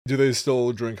Do they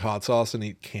still drink hot sauce and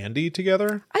eat candy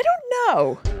together? I don't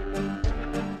know.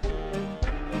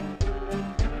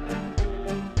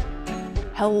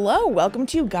 Hello, welcome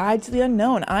to Guide to the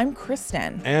Unknown. I'm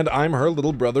Kristen. And I'm her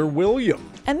little brother,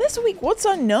 William. And this week, what's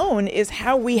unknown is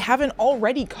how we haven't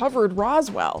already covered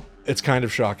Roswell. It's kind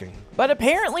of shocking. But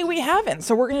apparently we haven't,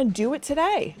 so we're going to do it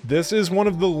today. This is one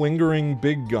of the lingering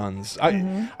big guns.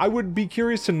 I would be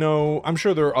curious to know, I'm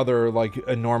sure there are other like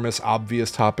enormous, obvious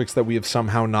topics that we have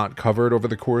somehow not covered over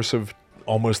the course of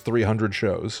almost 300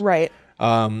 shows. Right.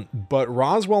 But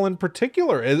Roswell in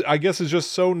particular, I guess, is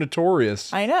just so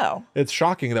notorious. I know. It's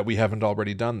shocking that we haven't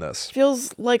already done this.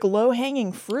 Feels like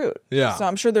low-hanging fruit. Yeah. So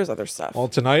I'm sure there's other stuff. Well,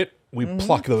 tonight, we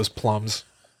pluck those plums.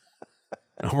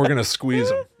 And we're going to squeeze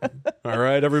them. All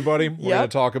right, everybody? We're going to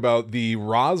talk about the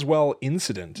Roswell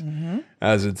Incident,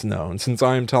 as it's known. Since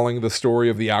I am telling the story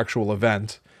of the actual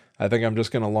event, I think I'm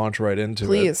just going to launch right into it.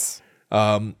 Please.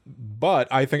 But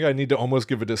I think I need to almost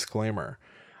give a disclaimer.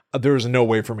 There's no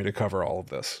way for me to cover all of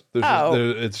this.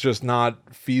 It's just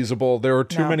not feasible. There are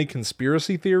too many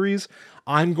conspiracy theories.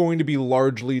 I'm going to be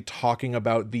largely talking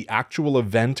about the actual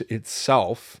event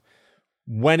itself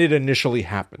when it initially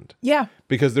happened. Yeah.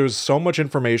 Because there's so much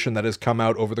information that has come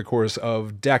out over the course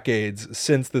of decades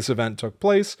since this event took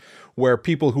place, where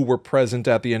people who were present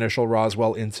at the initial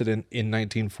Roswell incident in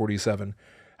 1947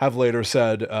 have later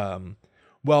said,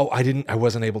 well, I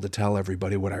wasn't able to tell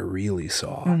everybody what I really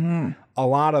saw. A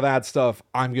lot of that stuff,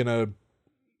 I'm going to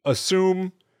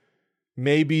assume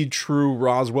maybe true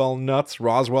Roswell nuts,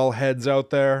 Roswell heads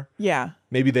out there. Yeah.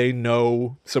 Maybe they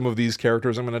know some of these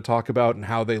characters I'm going to talk about and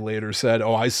how they later said,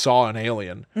 oh, I saw an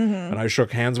alien and I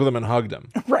shook hands with him and hugged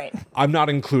him. Right. I'm not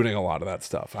including a lot of that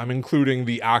stuff. I'm including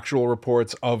the actual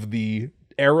reports of the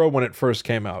era when it first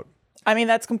came out. I mean,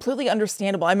 that's completely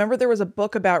understandable. I remember there was a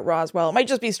book about Roswell. It might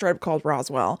just be straight up called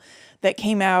Roswell that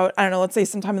came out, I don't know, let's say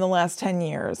sometime in the last 10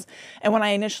 years. And when I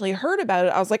initially heard about it,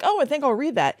 I was like, oh, I think I'll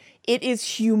read that. It is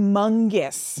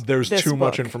humongous. There's too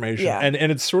much information. Yeah. And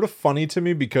it's sort of funny to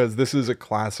me because this is a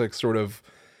classic sort of,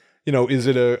 you know, is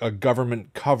it a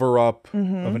government cover-up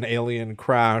of an alien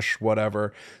crash,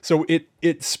 whatever. So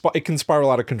it can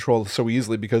spiral out of control so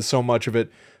easily because so much of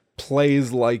it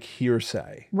plays like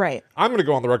hearsay. Right. I'm going to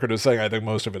go on the record as saying I think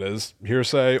most of it is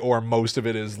hearsay or most of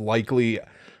it is likely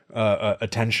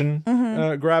attention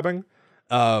grabbing.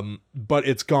 But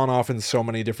it's gone off in so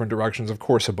many different directions. Of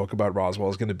course, a book about Roswell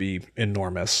is going to be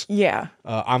enormous. Yeah.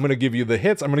 I'm going to give you the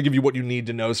hits. I'm going to give you what you need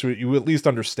to know so you at least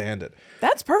understand it.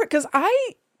 That's perfect because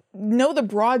I know the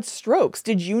broad strokes.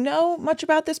 Did you know much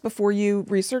about this before you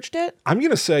researched it? I'm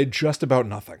going to say just about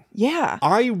nothing. Yeah.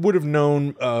 I would have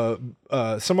known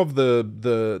some of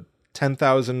the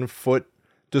 10,000 foot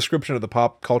description of the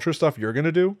pop culture stuff you're going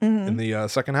to do in the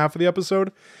second half of the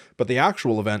episode, but the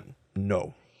actual event,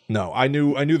 no. I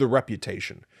knew the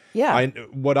reputation. Yeah.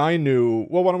 What I knew.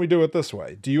 Well, why don't we do it this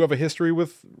way? Do you have a history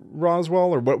with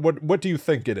Roswell, or what do you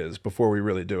think it is before we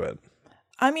really do it?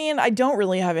 I mean, I don't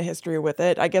really have a history with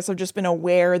it. I guess I've just been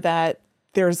aware that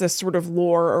there's this sort of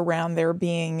lore around there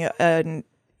being an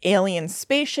alien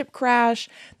spaceship crash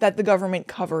that the government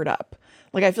covered up.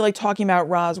 Like, I feel like talking about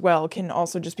Roswell can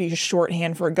also just be a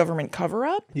shorthand for a government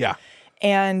cover-up. Yeah.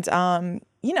 And,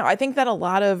 I think that a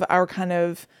lot of our kind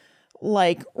of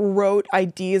like rote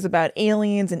ideas about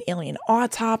aliens and alien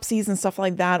autopsies and stuff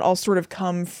like that all sort of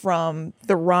come from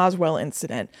the Roswell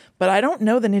incident, but I don't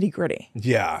know the nitty gritty.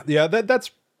 Yeah.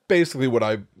 That's basically what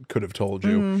I could have told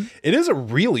you. It is a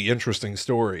really interesting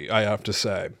story, I have to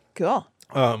say. Cool.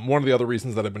 One of the other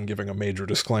reasons that I've been giving a major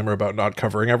disclaimer about not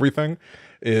covering everything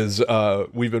is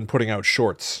we've been putting out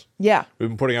shorts. Yeah. We've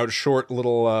been putting out short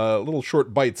little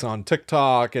short bites on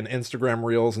TikTok and Instagram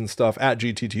Reels and stuff at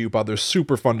GTTUPod. They're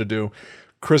super fun to do.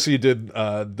 Chrissy did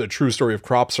the true story of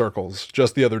crop circles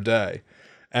just the other day,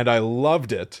 and I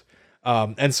loved it.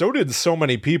 And so did so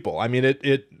many people. I mean,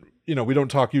 it we don't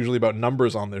talk usually about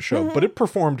numbers on this show, but it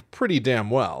performed pretty damn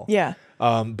well. Yeah.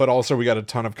 But also we got a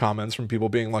ton of comments from people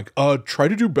being like, try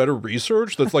to do better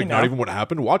research. That's like not even what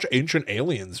happened. Watch Ancient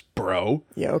Aliens, bro.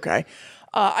 Yeah, okay.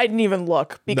 I didn't even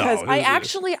look because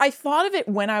I thought of it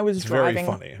when I was driving.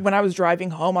 Very funny. When I was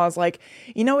driving home, I was like,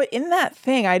 you know what? In that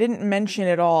thing, I didn't mention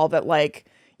at all that, like,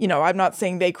 I'm not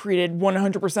saying they created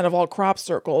 100% of all crop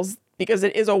circles because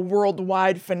it is a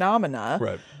worldwide phenomena.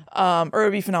 Right. Or it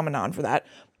would be phenomenon for that.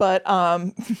 But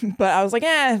I was like,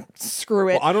 screw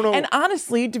it. Well, I don't know. And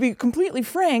honestly, to be completely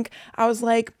frank, I was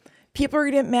like, people are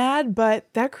gonna get mad, but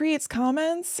that creates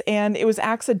comments, and it was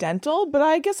accidental, but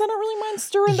I guess I don't really mind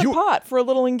stirring the pot for a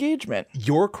little engagement.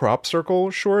 Your crop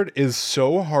circle short is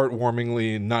so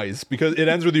heartwarmingly nice because it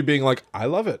ends with you being like, I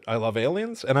love it. I love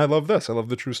aliens, and I love this. I love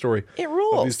the true story. It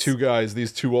rules. Of these two guys,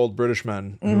 these two old British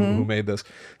men who made this.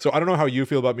 So I don't know how you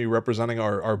feel about me representing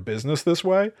our business this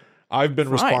way. I've been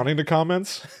responding to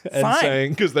comments and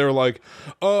saying, because they were like,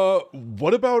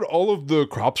 what about all of the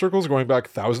crop circles going back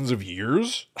thousands of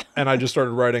years? And I just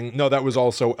started writing, no, that was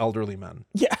also elderly men.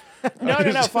 Yeah. No,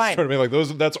 fine. Started being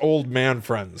like, that's old man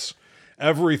friends.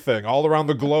 Everything, all around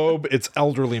the globe, it's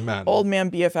elderly men. Old man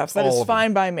BFFs. That is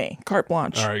fine by me. Carte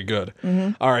blanche. All right, good.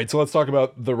 All right, so let's talk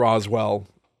about the Roswell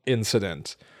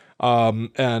incident.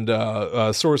 Sources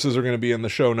are going to be in the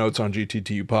show notes on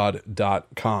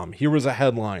gttupod.com. Here was a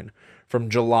headline from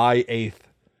July 8th,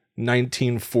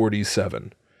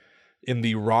 1947, in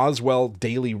the Roswell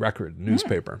Daily Record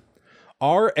newspaper.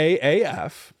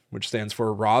 RAAF, which stands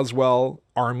for Roswell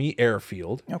Army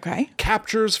Airfield,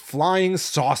 captures flying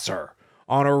saucer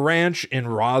on a ranch in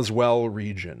Roswell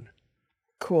region.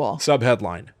 Cool.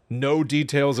 Subheadline, no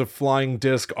details of flying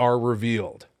disc are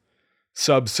revealed.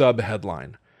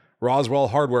 Subheadline, Roswell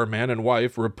hardware man and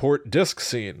wife report disc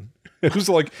seen. It was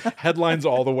like headlines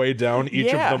all the way down,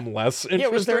 each of them less interesting. Yeah,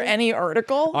 was there any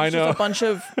article? I know. Just a bunch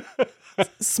of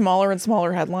smaller and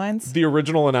smaller headlines. The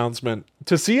original announcement,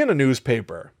 to see in a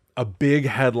newspaper, a big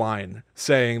headline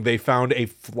saying they found a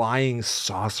flying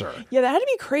saucer. Yeah, that had to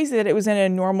be crazy that it was in a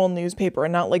normal newspaper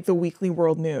and not like the Weekly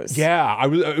World News. Yeah,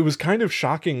 it was kind of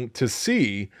shocking to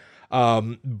see,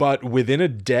 but within a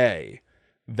day,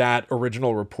 that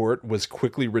original report was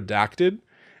quickly redacted,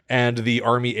 and the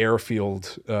Army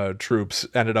Airfield troops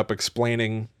ended up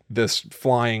explaining this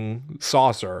flying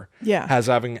saucer as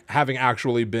having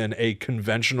actually been a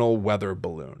conventional weather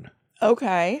balloon.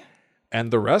 Okay.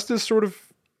 And the rest is sort of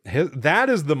that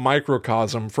is the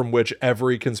microcosm from which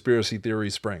every conspiracy theory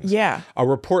springs. Yeah. A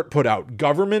report put out,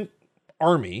 government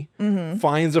army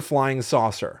finds a flying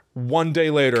saucer. 1 day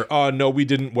later, no, we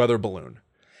didn't, weather balloon.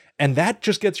 And that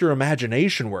just gets your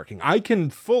imagination working. I can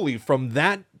fully, from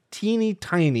that teeny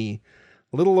tiny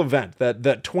little event, that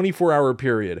 24-hour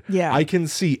period, I can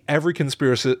see every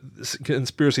conspiracy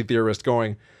theorist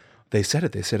going, they said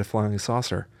a flying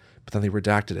saucer, but then they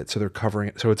redacted it, so they're covering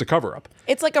it. So it's a cover-up.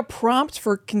 It's like a prompt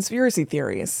for conspiracy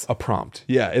theories. A prompt.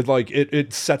 Yeah,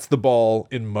 it sets the ball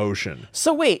in motion.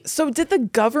 So wait, did the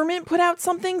government put out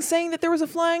something saying that there was a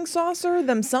flying saucer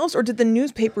themselves, or did the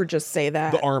newspaper just say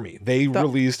that? The Army. They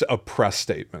released a press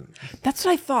statement. That's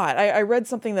what I thought. I read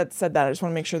something that said that. I just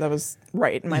want to make sure that was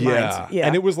right in my mind. Yeah.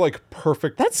 And it was like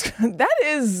perfect. That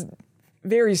is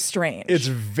very strange. It's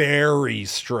very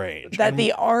strange. That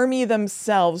the Army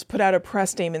themselves put out a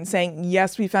press statement saying,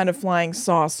 yes, we found a flying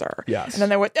saucer. Yes. And then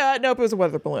they went, nope, it was a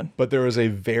weather balloon. But there is a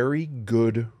very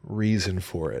good reason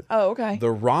for it. Oh, okay.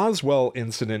 The Roswell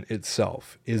incident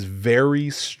itself is very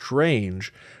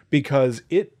strange because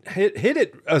it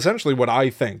hit essentially what I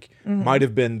think might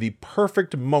have been the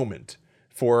perfect moment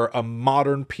for a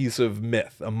modern piece of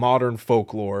myth, a modern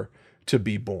folklore to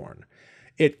be born.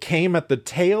 It came at the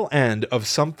tail end of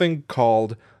something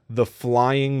called the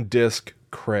flying disc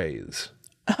craze.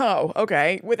 Oh,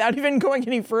 okay. Without even going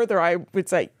any further, I would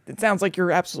say it sounds like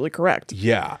you're absolutely correct.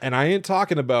 Yeah, and I ain't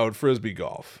talking about Frisbee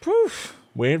golf. Poof.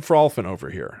 We ain't frolfing over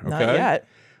here, okay? Not yet.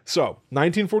 So,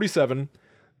 1947,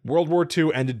 World War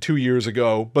II ended 2 years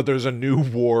ago, but there's a new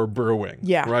war brewing.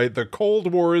 Yeah. Right? The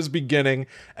Cold War is beginning.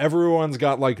 Everyone's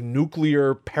got like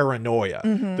nuclear paranoia.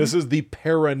 This is the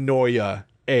paranoia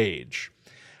age.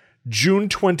 June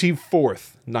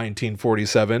 24th,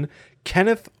 1947,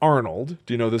 Kenneth Arnold,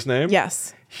 do you know this name?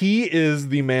 Yes. He is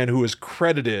the man who is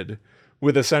credited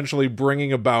with essentially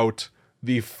bringing about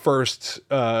the first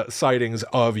sightings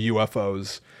of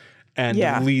UFOs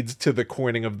and leads to the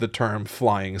coining of the term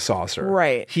flying saucer.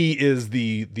 Right. He is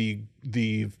the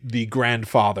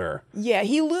grandfather. Yeah,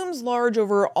 he looms large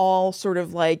over all sort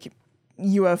of like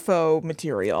UFO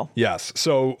material. Yes.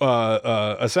 So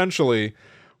essentially,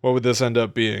 what would this end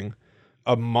up being?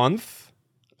 A month?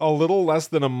 A little less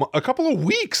than a couple of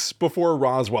weeks before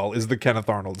Roswell is the Kenneth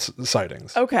Arnold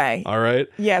sightings. Okay. All right?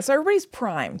 Yeah, so everybody's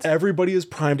primed. Everybody is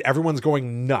primed. Everyone's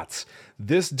going nuts.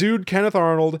 This dude, Kenneth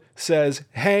Arnold, says,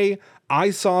 hey,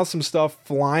 I saw some stuff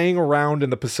flying around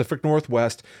in the Pacific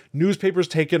Northwest. Newspapers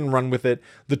take it and run with it.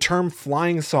 The term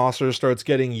flying saucer starts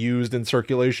getting used in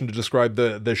circulation to describe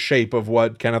the shape of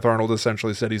what Kenneth Arnold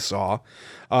essentially said he saw.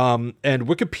 And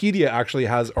Wikipedia actually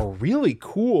has a really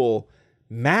cool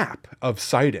map of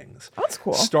sightings. That's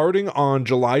cool. Starting on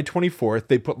July 24th,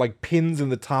 they put like pins in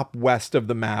the top west of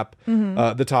the map,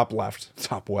 the top left,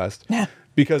 top west.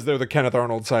 because they're the Kenneth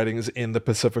Arnold sightings in the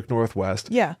Pacific Northwest.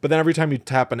 Yeah. But then every time you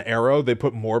tap an arrow, they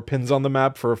put more pins on the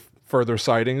map for further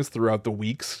sightings throughout the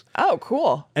weeks. Oh,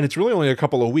 cool. And it's really only a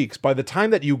couple of weeks. By the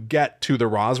time that you get to the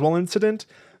Roswell incident,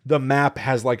 the map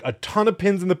has like a ton of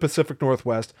pins in the Pacific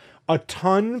Northwest, a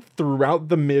ton throughout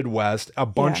the Midwest, a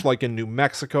bunch like in New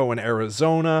Mexico and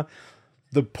Arizona.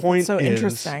 The point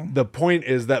interesting. The point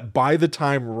is that by the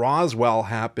time Roswell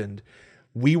happened,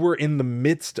 we were in the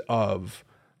midst of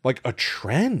like a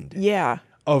trend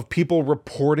of people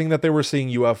reporting that they were seeing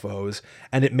UFOs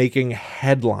and it making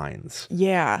headlines.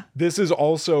 Yeah. This is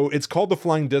also, it's called the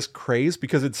flying disc craze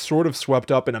because it's sort of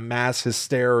swept up in a mass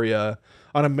hysteria,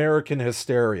 an American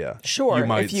hysteria. Sure, you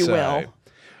might if you say.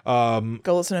 will.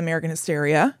 Go listen to American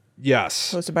Hysteria.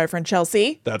 Yes. Hosted by friend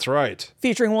Chelsea. That's right.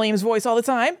 Featuring William's voice all the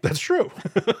time. That's true.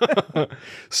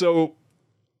 So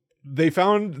they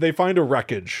find a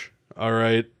wreckage, all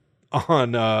right,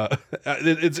 on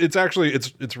it's actually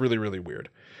it's really, really weird.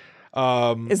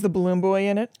 Is the balloon boy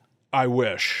in it? I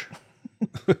wish.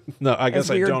 No, I guess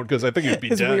I don't, because I think he'd be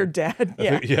His dead. weird dad.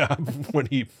 Yeah. Yeah, when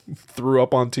he threw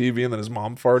up on TV and then his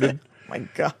mom farted. My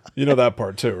God. You know that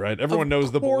part too, right? Everyone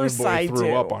knows the balloon course boy I threw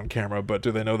do. up on camera, but do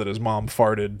they know that his mom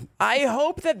farted? I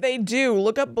hope that they do.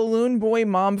 Look up balloon boy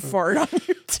mom fart on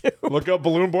YouTube. Look up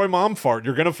balloon boy mom fart.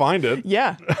 You're gonna find it.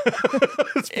 Yeah.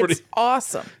 It's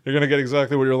awesome. You're gonna get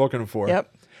exactly what you're looking for.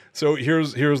 Yep. So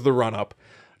here's the run up.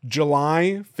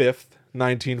 July 5th,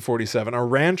 1947, a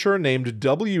rancher named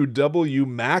W.W.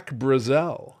 Mac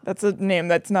Brazel That's a name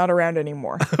that's not around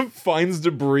anymore. finds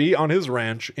debris on his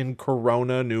ranch in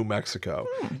Corona, New Mexico,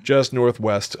 just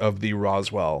northwest of the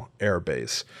Roswell Air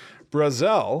Base.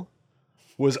 Brazel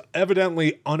was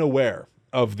evidently unaware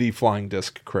of the flying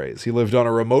disc craze. He lived on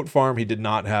a remote farm. He did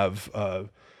not have a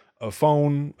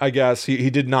phone, I guess. He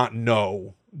did not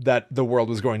know that the world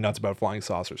was going nuts about flying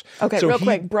saucers. Okay, so real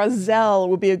quick. Brazel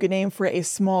would be a good name for a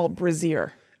small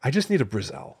brazier. I just need a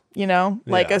Brazel. You know,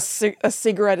 like Yeah. a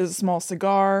cigarette is a small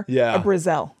cigar. Yeah. A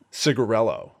Brazel.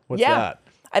 Cigarello. What's Yeah. that?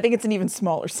 I think it's an even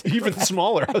smaller cigarette. Even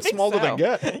smaller. How small do they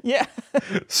get? Yeah.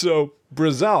 So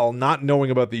Brazel, not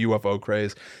knowing about the UFO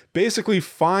craze, basically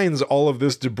finds all of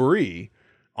this debris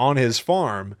on his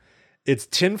farm. It's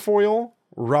tinfoil,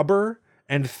 rubber,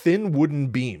 and thin wooden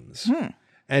beams.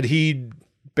 And he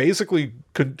basically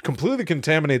completely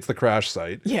contaminates the crash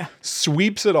site. Yeah.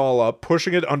 Sweeps it all up,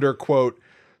 pushing it under, quote,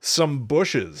 some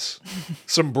bushes,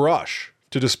 some brush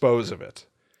to dispose of it.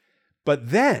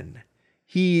 But then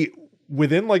he,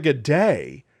 within like a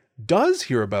day, does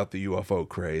hear about the UFO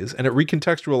craze, and it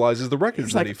recontextualizes the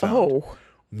wreckage that he found. Oh.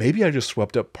 Maybe I just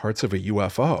swept up parts of a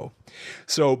UFO.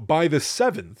 So by the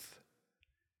 7th,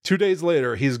 2 days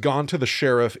later, he's gone to the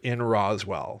sheriff in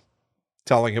Roswell,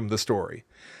 telling him the story.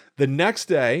 The next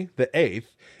day, the 8th,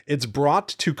 it's brought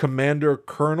to Commander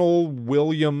Colonel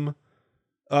William,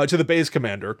 to the base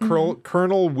commander,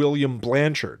 Colonel William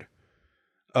Blanchard,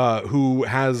 who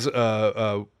has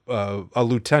a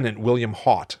Lieutenant William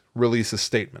Haught release a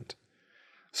statement.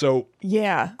 So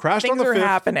Yeah. crashed Things on the are 5th.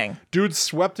 happening. Dude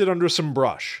swept it under some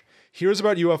brush. Hears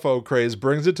about UFO craze,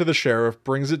 brings it to the sheriff,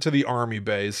 brings it to the army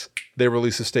base. They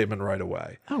release a statement right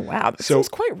away. Oh, wow. That So seems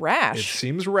quite It rash.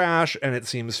 seems rash and it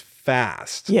seems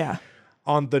fast. Yeah.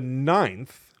 On the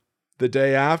 9th, the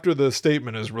day after the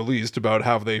statement is released about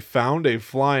how they found a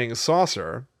flying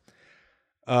saucer,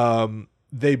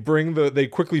 they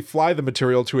quickly fly the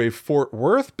material to a Fort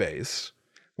Worth base,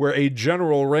 where a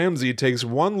General Ramsey takes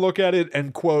one look at it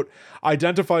and, quote,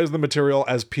 identifies the material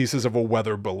as pieces of a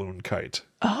weather balloon kite.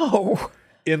 Oh.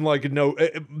 In like, no,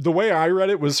 the way I read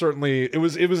it was certainly, it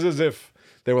was as if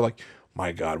they were like,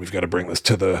 my God, we've got to bring this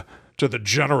to the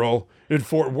general in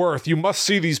Fort Worth. You must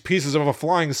see these pieces of a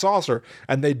flying saucer.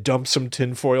 And they dump some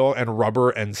tinfoil and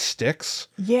rubber and sticks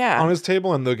Yeah. on his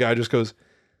table. And the guy just goes,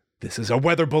 this is a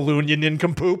weather balloon, you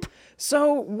nincompoop.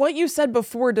 So what you said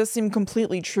before does seem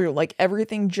completely true. Like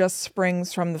everything just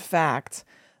springs from the fact.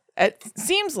 It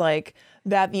seems like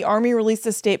that the Army released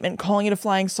a statement calling it a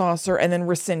flying saucer and then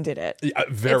rescinded it.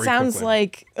 Very It sounds quickly.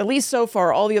 like, at least so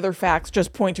far, all the other facts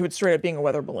just point to it straight up being a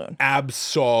weather balloon.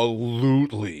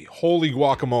 Absolutely. Holy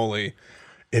guacamole.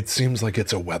 It seems like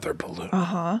it's a weather balloon.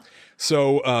 Uh-huh.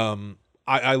 So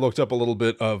I looked up a little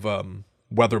bit of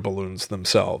weather balloons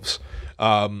themselves.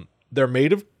 They're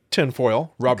made of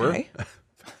tinfoil, rubber, Okay.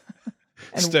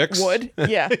 And sticks. wood.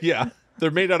 Yeah. Yeah. They're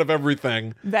made out of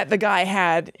everything That the guy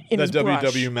had in that his brush.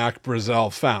 W.W. Mac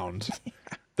Brazel found.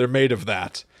 They're made of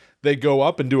that. They go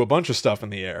up and do a bunch of stuff in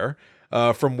the air,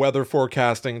 from weather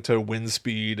forecasting to wind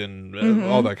speed and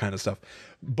all that kind of stuff.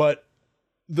 But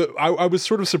I was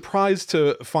sort of surprised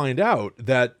to find out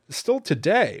that still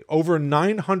today, over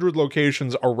 900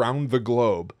 locations around the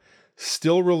globe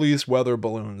still release weather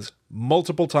balloons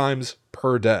multiple times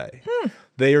per day.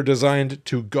 They are designed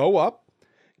to go up,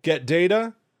 get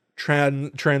data,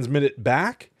 transmit it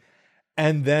back,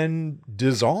 and then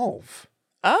dissolve.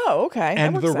 Oh, okay.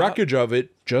 And the wreckage of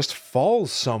it just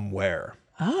falls somewhere.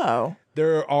 Oh.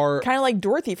 There are... Kind of like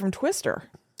Dorothy from Twister.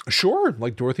 Sure,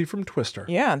 like Dorothy from Twister.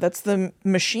 Yeah, that's the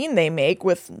machine they make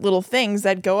with little things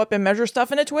that go up and measure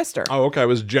stuff in a twister. Oh, okay. I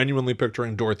was genuinely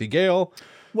picturing Dorothy Gale.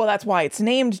 Well, that's why it's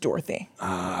named Dorothy.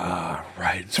 Ah,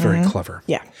 right. It's very clever.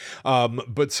 Yeah.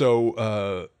 But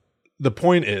so the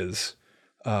point is,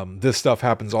 this stuff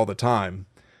happens all the time.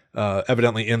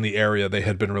 Evidently in the area, they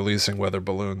had been releasing weather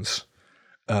balloons.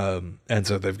 And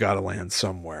so they've got to land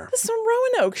somewhere. This is some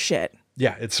Roanoke shit.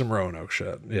 Yeah, it's some Roanoke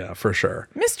shit. Yeah, for sure.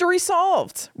 Mystery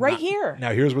solved right here.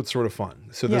 Now, here's what's sort of fun.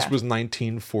 So this was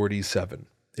 1947.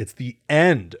 It's the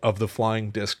end of the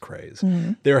flying disc craze.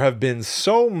 There have been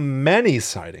so many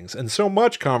sightings and so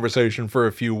much conversation for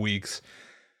a few weeks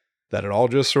that it all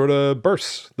just sort of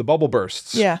bursts. The bubble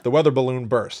bursts. Yeah. The weather balloon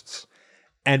bursts.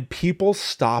 And people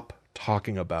stop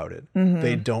talking about it.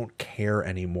 They don't care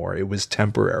anymore. It was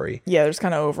temporary. Yeah, they're just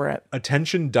kind of over it.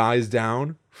 Attention dies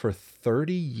down for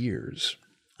 30 years.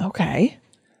 Okay.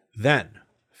 Then,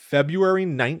 February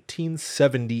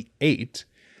 1978,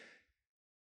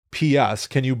 P.S.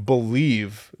 Can you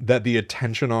believe that the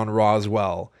attention on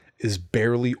Roswell is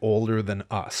barely older than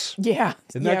us? Yeah.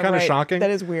 Isn't that kind of shocking?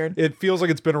 That is weird. It feels like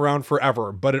it's been around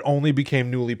forever, but it only became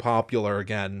newly popular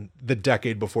again the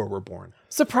decade before we're born.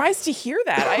 Surprised to hear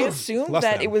that. I assumed Less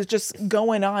that than. it was just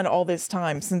going on all this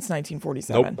time since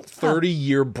 1947. Nope.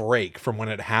 30-year break from when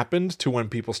it happened to when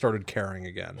people started caring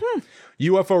again.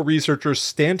 UFO researcher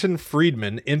Stanton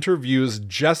Friedman interviews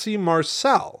Jesse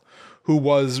Marcel, who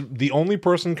was the only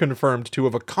person confirmed to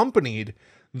have accompanied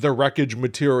the wreckage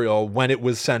material when it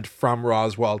was sent from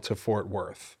Roswell to Fort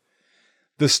Worth.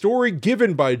 The story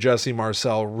given by Jesse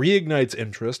Marcel reignites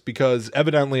interest because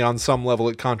evidently on some level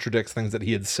it contradicts things that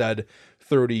he had said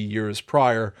 30 years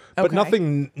prior, but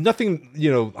nothing,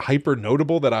 hyper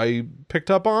notable that I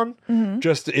picked up on.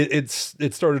 Just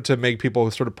it started to make people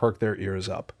sort of perk their ears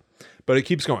up. But it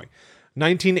keeps going.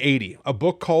 1980, a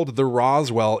book called The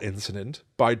Roswell Incident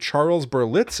by Charles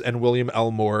Berlitz and William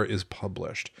L. Moore is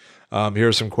published. Here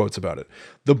are some quotes about it.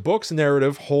 The book's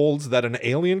narrative holds that an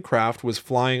alien craft was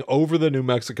flying over the New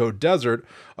Mexico desert,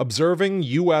 observing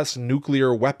U.S.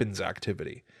 nuclear weapons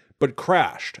activity, but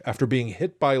crashed after being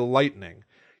hit by lightning,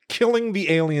 killing the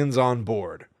aliens on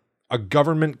board. A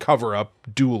government cover-up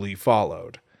duly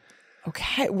followed.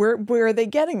 Okay, where are they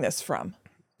getting this from?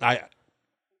 I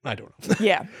don't know.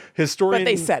 Yeah, but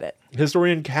they said it.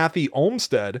 Historian Kathy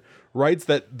Olmsted writes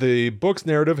that the book's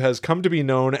narrative has come to be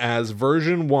known as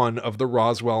version 1 of the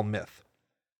Roswell myth.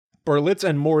 Berlitz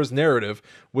and Moore's narrative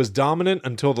was dominant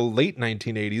until the late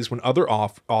 1980s when other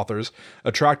authors,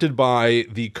 attracted by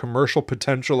the commercial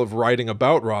potential of writing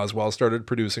about Roswell, started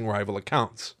producing rival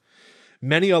accounts.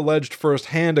 Many alleged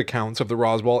first-hand accounts of the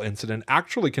Roswell incident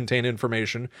actually contain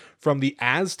information from the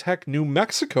Aztec, New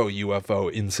Mexico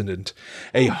UFO incident,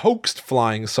 a hoaxed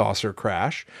flying saucer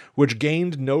crash, which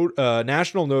gained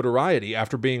national notoriety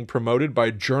after being promoted by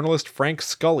journalist Frank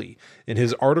Scully in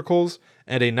his articles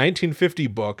and a 1950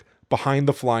 book, Behind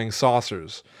the Flying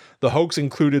Saucers. The hoax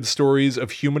included stories of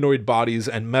humanoid bodies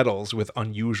and metals with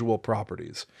unusual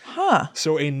properties.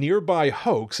 So a nearby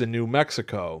hoax in New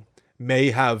Mexico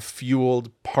may have fueled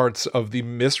parts of the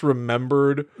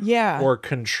misremembered or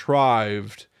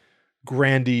contrived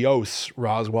grandiose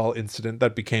Roswell incident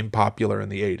that became popular in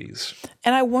the 80s.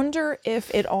 And I wonder if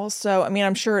it also,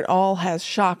 I'm sure it all has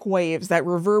shock waves that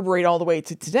reverberate all the way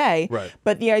to today, right?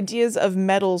 But the ideas of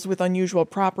metals with unusual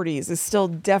properties is still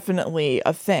definitely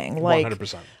a thing. Like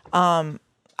 100%.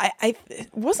 I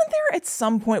wasn't there at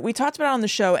some point, we talked about it on the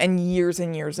show and years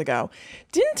ago,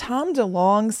 didn't Tom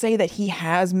DeLonge say that he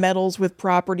has metals with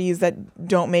properties that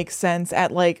don't make sense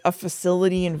at like a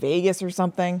facility in Vegas or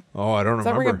something? Oh, I don't remember.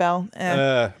 Does that ring a bell?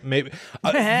 Maybe.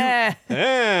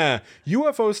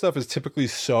 UFO stuff is typically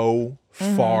so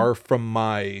far from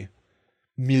my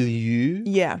milieu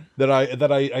that I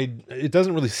it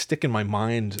doesn't really stick in my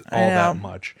mind all that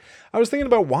much. I was thinking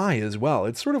about why as well.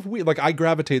 It's sort of weird. Like I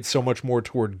gravitate so much more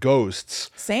toward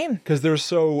ghosts. Same. Because they're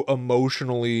so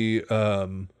emotionally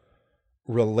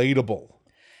relatable.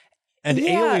 And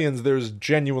aliens, there's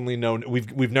genuinely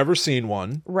we've never seen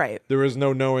one. Right. There is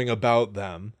no knowing about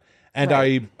them. And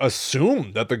I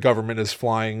assume that the government is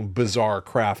flying bizarre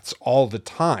crafts all the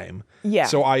time. Yeah.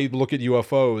 So I look at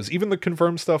UFOs, even the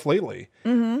confirmed stuff lately,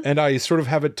 and I sort of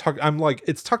have it tucked. I'm like,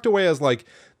 it's tucked away as like,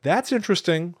 that's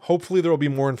interesting. Hopefully there will be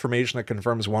more information that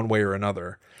confirms one way or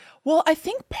another. Well, I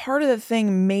think part of the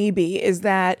thing maybe is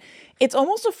that it's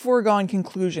almost a foregone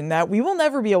conclusion that we will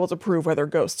never be able to prove whether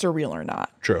ghosts are real or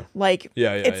not. True. Like,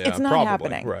 it's not Probably.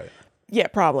 happening. Right. Yeah,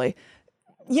 probably.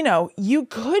 You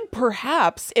could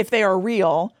perhaps, if they are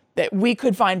real, that we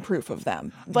could find proof of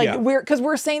them. Because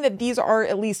we're saying that these are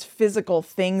at least physical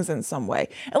things in some way.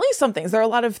 At least some things. There are a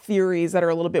lot of theories that are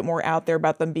a little bit more out there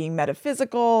about them being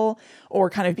metaphysical or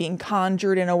kind of being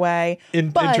conjured in a way.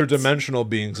 Interdimensional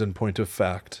beings in point of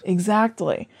fact.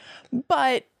 Exactly.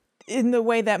 But in the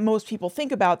way that most people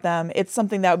think about them, it's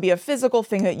something that would be a physical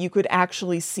thing that you could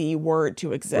actually see were it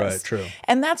to exist. Right, true.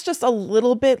 And that's just a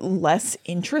little bit less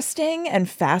interesting and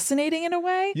fascinating in a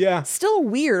way. Yeah. Still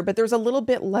weird, but there's a little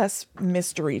bit less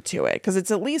mystery to it because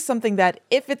it's at least something that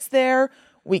if it's there,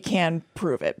 we can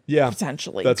prove it. Yeah,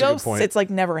 potentially. that's Ghosts, a good point. it's like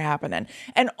never happening.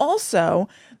 And also,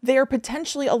 they're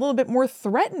potentially a little bit more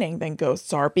threatening than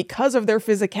ghosts are because of their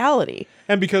physicality.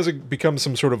 And because it becomes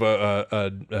some sort of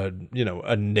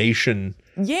a nation.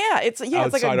 Yeah, it's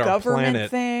like a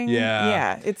government thing.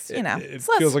 Yeah, it's it it's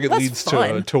feels like it leads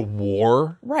to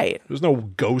war. Right. There's no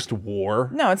ghost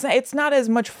war. No, it's not as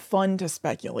much fun to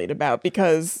speculate about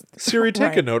because Siri,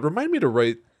 take a note. Remind me to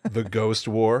write the Ghost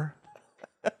War.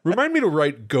 Remind me to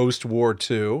write Ghost War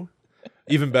 2.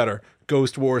 Even better,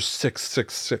 Ghost War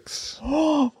 666.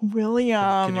 Oh,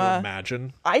 William. Can you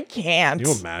imagine? I can't. Can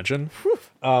you imagine?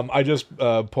 I just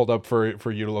pulled up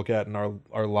for you to look at in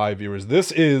our live viewers.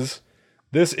 This is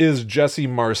Jesse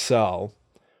Marcel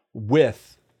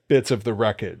with bits of the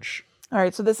wreckage. All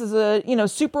right, so this is a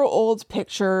super old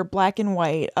picture, black and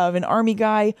white, of an army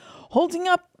guy holding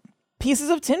up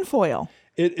pieces of tinfoil.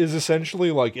 It is essentially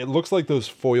it looks like those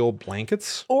foil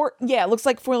blankets. It looks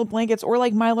like foil blankets or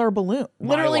like mylar balloon.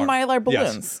 Literally mylar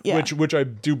balloons. Yes. Yeah. Which I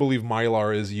do believe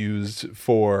mylar is used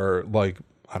for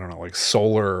I don't know,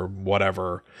 solar or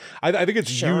whatever. I think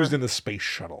it's used in the space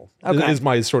shuttle. Okay. Is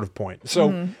my sort of point.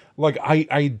 So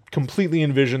I completely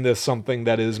envision this something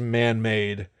that is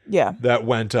man-made. Yeah. That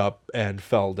went up and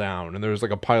fell down. And there's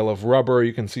a pile of rubber.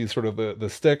 You can see sort of the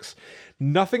sticks.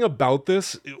 Nothing about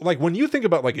this, when you think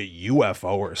about a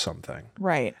UFO or something.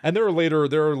 Right. And there are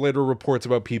later reports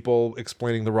about people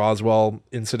explaining the Roswell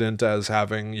incident as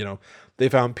having, they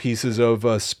found pieces of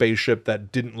a spaceship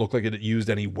that didn't look like it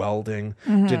used any welding,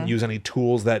 didn't use any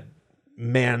tools that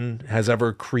man has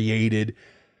ever created.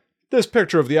 This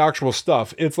picture of the actual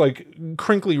stuff, it's like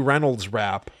crinkly Reynolds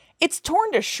wrap. It's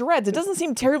torn to shreds. It doesn't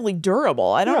seem terribly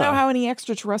durable. I don't know how any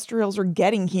extraterrestrials are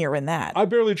getting here in that. I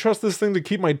barely trust this thing to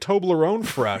keep my Toblerone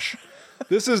fresh.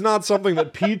 This is not something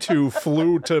that P2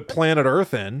 flew to planet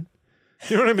Earth in.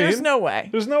 You know what I mean? There's no way.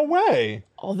 There's no way.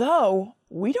 Although,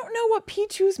 we don't know what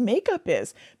P2's makeup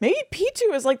is. Maybe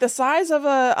P2 is the size of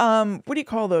a, what do you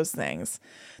call those things?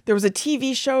 There was a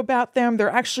TV show about them. They're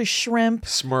actually shrimp.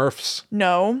 Smurfs.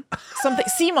 No. Something.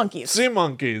 Sea monkeys. Sea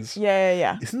monkeys.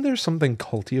 Yeah. Isn't there something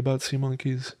culty about sea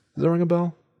monkeys? Does that ring a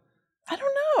bell? I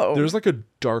don't know. There's a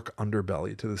dark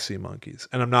underbelly to the sea monkeys.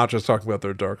 And I'm not just talking about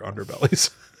their dark underbellies.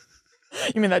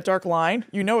 You mean that dark line?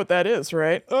 You know what that is,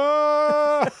 right?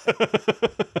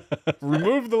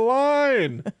 Remove the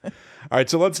line. All right,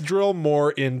 so let's drill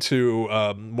more into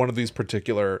one of these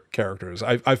particular characters.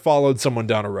 I followed someone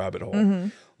down a rabbit hole.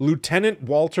 Lieutenant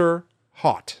Walter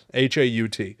Haut,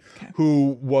 H-A-U-T,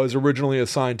 who was originally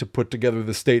assigned to put together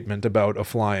the statement about a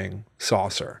flying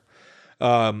saucer.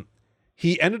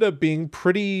 He ended up being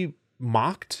pretty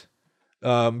mocked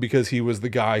because he was the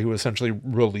guy who essentially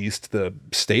released the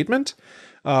statement.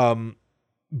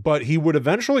 But he would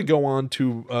eventually go on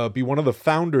to be one of the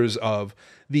founders of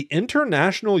the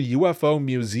International UFO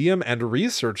Museum and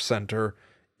Research Center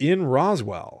in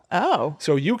Roswell. Oh.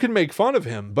 So you can make fun of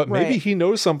him, but maybe he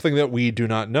knows something that we do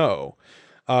not know.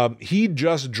 He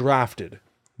just drafted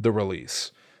the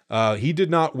release. He did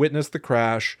not witness the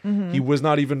crash. He was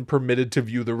not even permitted to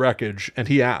view the wreckage, and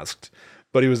he asked,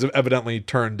 but he was evidently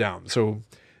turned down. So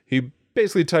he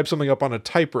basically typed something up on a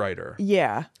typewriter.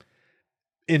 Yeah.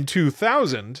 In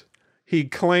 2000, he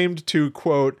claimed to,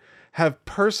 quote, have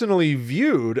personally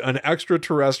viewed an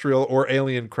extraterrestrial or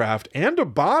alien craft and a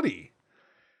body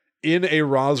in a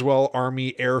Roswell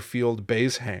Army airfield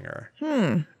base hangar.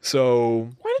 So...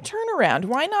 Quite a turnaround.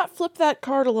 Why not flip that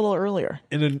card a little earlier?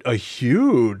 In a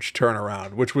huge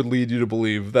turnaround, which would lead you to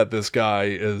believe that this guy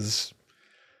is...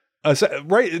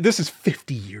 right, this is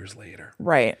 50 years later.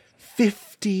 Right.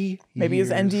 50 Maybe years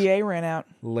his NDA ran out.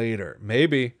 Later.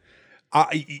 Maybe.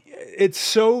 It's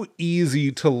so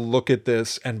easy to look at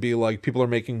this and be like, people are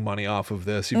making money off of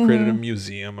this. You've created a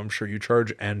museum. I'm sure you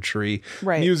charge entry.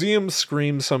 Right. Museums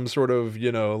scream some sort of,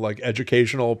 like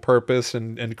educational purpose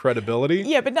and credibility.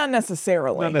 Yeah, but not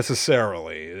necessarily. Not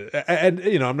necessarily. And,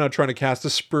 I'm not trying to cast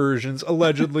aspersions.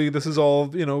 Allegedly, this is all,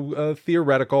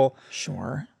 theoretical.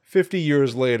 Sure. 50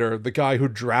 years later, the guy who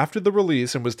drafted the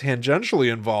release and was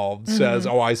tangentially involved says,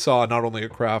 I saw not only a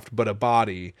craft, but a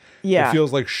body. Yeah. It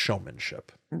feels like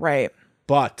showmanship. Right.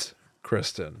 But,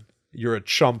 Kristen, you're a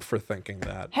chump for thinking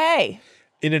that. Hey.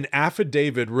 In an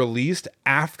affidavit released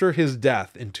after his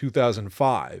death in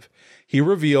 2005, he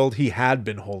revealed he had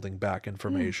been holding back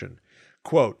information.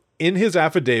 Quote, in his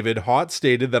affidavit, Haught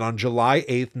stated that on July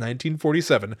 8th,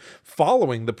 1947,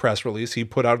 following the press release he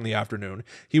put out in the afternoon,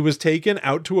 he was taken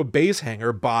out to a base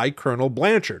hangar by Colonel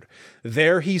Blanchard.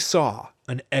 There he saw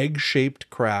an egg-shaped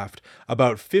craft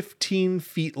about 15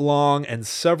 feet long and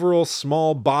several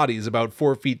small bodies about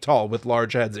 4 feet tall with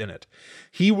large heads in it.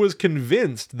 He was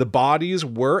convinced the bodies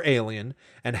were alien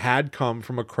and had come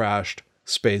from a crashed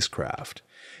spacecraft.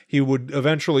 He would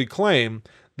eventually claim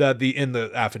that in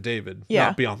the affidavit,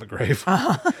 not beyond the grave,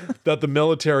 that the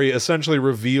military essentially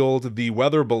revealed the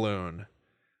weather balloon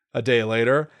a day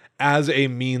later as a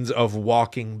means of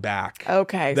walking back.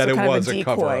 Okay, that so it kind was of a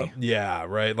cover-up. Yeah,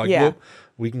 right. Like, well,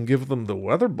 we can give them the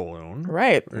weather balloon.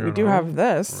 Right. We do have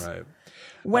this. Right.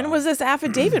 When was this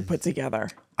affidavit put together?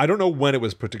 I don't know when it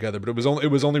was put together, but it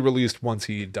was only released once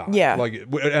he died. Yeah.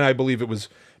 And I believe it was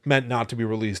meant not to be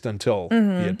released until he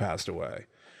had passed away.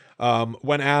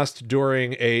 When asked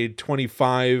during a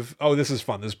 25, this is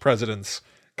fun. This president's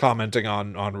commenting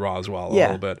on Roswell a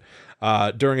little bit.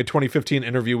 During a 2015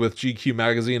 interview with GQ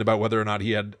magazine about whether or not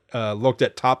he had looked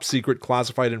at top secret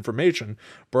classified information,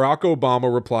 Barack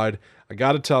Obama replied, I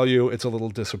got to tell you, it's a little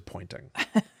disappointing.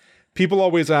 People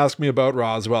always ask me about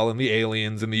Roswell and the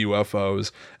aliens and the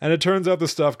UFOs, and it turns out the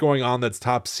stuff going on that's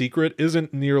top secret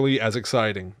isn't nearly as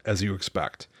exciting as you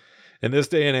expect. In this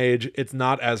day and age, it's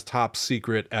not as top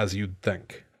secret as you'd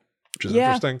think, which is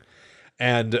interesting.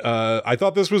 And I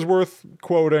thought this was worth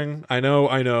quoting. I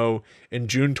know. In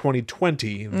June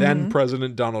 2020, then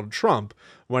President Donald Trump,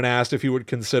 when asked if he would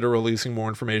consider releasing more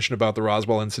information about the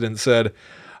Roswell incident, said,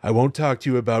 I won't talk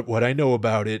to you about what I know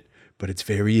about it, but it's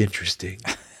very interesting.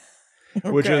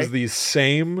 Which is the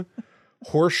same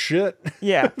horse shit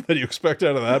that you expect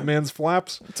out of that man's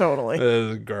flaps.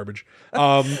 Totally. Garbage.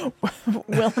 Will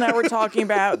and I were talking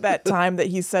about that time that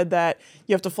he said that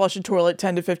you have to flush a toilet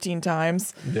 10 to 15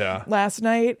 times last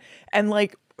night. And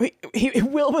like,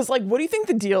 Will was like, what do you think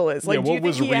the deal is? Like, do you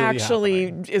think he really actually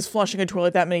is flushing a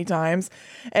toilet that many times?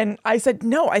 And I said,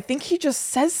 no, I think he just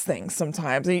says things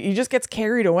sometimes. He just gets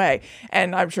carried away.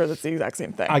 And I'm sure that's the exact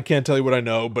same thing. I can't tell you what I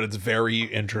know, but it's very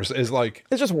interesting. It's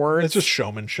just words. It's just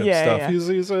showmanship stuff. Yeah.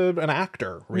 He's an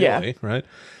actor, really, right?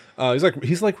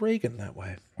 He's like Reagan that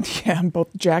way. Yeah,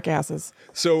 both jackasses.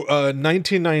 So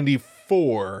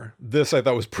 1994, this I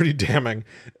thought was pretty damning.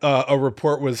 A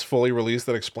report was fully released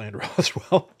that explained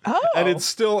Roswell. Oh. And it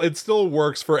still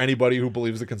works for anybody who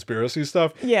believes the conspiracy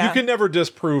stuff. Yeah. You can never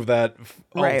disprove that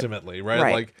ultimately,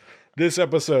 right? Like this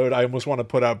episode, I almost want to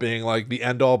put out being like the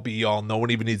end all be all. No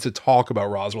one even needs to talk about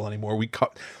Roswell anymore.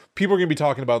 People are going to be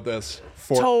talking about this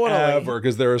forever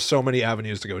because there are so many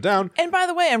avenues to go down. And by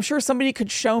the way, I'm sure somebody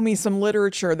could show me some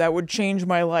literature that would change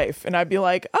my life. And I'd be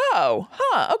like,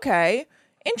 okay,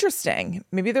 interesting.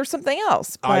 Maybe there's something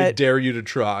else. But I dare you to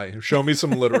try. Show me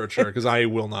some literature because I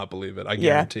will not believe it. I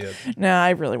guarantee it. No, I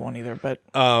really won't either. But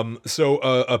so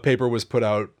a paper was put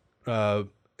out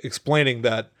explaining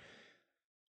that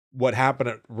what happened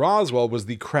at Roswell was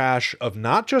the crash of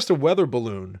not just a weather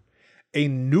balloon, a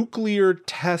nuclear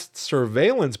test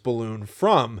surveillance balloon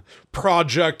from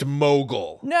Project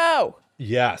Mogul. No.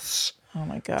 Yes. Oh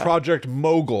my God. Project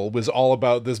Mogul was all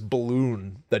about this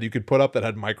balloon that you could put up that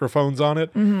had microphones on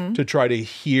it to try to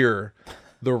hear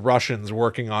the Russians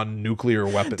working on nuclear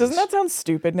weapons. Doesn't that sound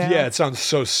stupid now? Yeah, it sounds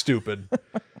so stupid.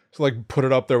 So like put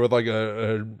it up there with like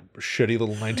a shitty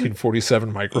little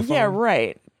 1947 microphone. Yeah,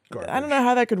 right. Garbage. I don't know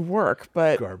how that could work,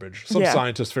 but garbage. Some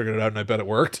scientists figured it out, and I bet it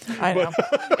worked. I know.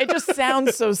 It just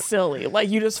sounds so silly. Like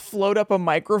you just float up a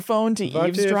microphone to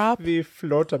eavesdrop. If we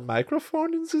float a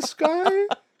microphone in the sky?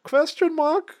 Question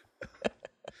mark.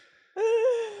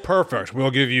 Perfect.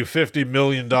 We'll give you $50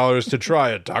 million to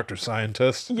try it, Dr.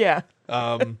 Scientist. Yeah.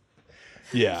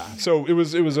 Yeah. So it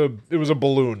was a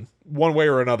balloon. One way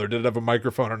or another, did it have a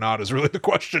microphone or not is really the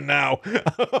question now.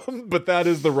 But that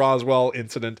is the Roswell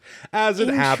incident as it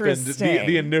happened.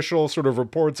 The initial sort of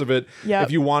reports of it. Yep.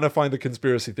 If you want to find the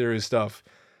conspiracy theory stuff,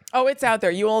 Oh, it's out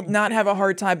there. You will not have a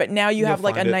hard time, but now you have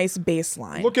like a find it. nice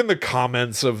baseline. Look in the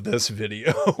comments of this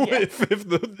video. if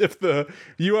the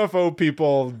UFO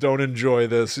people don't enjoy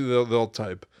this, they'll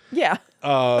type. Yeah.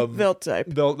 They'll type.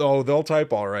 They'll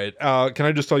type. All right. Can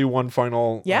I just tell you one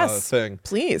final thing?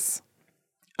 Please.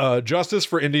 Justice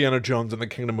for Indiana Jones and the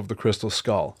Kingdom of the Crystal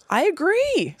Skull. I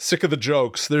agree. Sick of the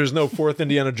jokes. There's no fourth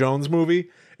Indiana Jones movie.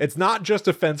 It's not just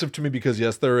offensive to me because,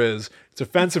 yes, there is. It's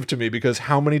offensive to me because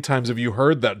how many times have you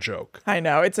heard that joke? I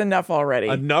know. It's enough already.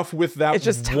 Enough with that It's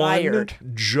just tired.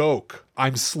 one joke.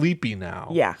 I'm sleepy now.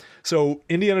 Yeah. So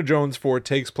Indiana Jones 4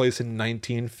 takes place in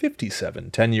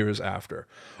 1957, 10 years after.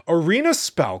 Arena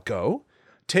Spalco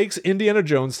takes Indiana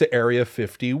Jones to Area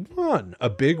 51, a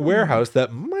big warehouse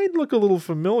that might look a little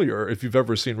familiar if you've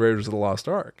ever seen Raiders of the Lost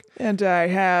Ark. And I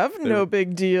have. No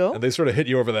big deal. And they sort of hit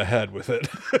you over the head with it.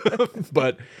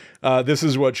 But this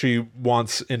is what she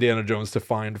wants Indiana Jones to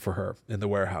find for her in the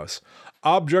warehouse.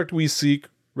 Object we seek,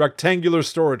 rectangular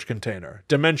storage container.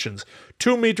 Dimensions,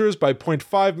 2 meters by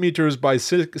 0.5 meters by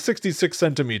 66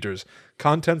 centimeters.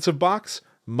 Contents of box,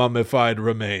 mummified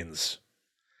remains.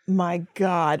 My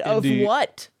God. Indy, of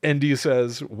what? Indy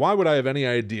says, why would I have any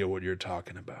idea what you're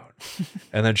talking about?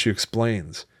 And then she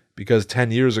explains, because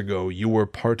 10 years ago, you were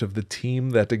part of the team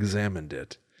that examined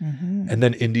it. Mm-hmm. And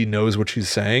then Indy knows what she's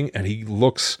saying, and he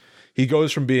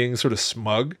goes from being sort of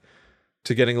smug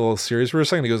to getting a little serious for a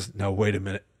second. He goes, no, wait a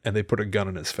minute. And they put a gun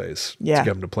in his face to get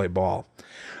him to play ball.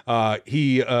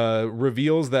 He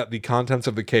reveals that the contents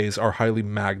of the case are highly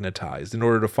magnetized. In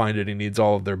order to find it, he needs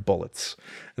all of their bullets.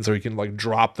 And so he can like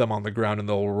drop them on the ground and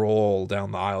they'll roll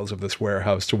down the aisles of this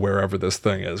warehouse to wherever this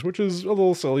thing is, which is a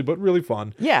little silly, but really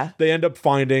fun. Yeah. They end up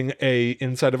finding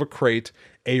inside of a crate,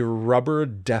 a rubber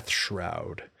death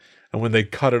shroud. And when they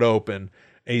cut it open,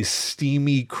 a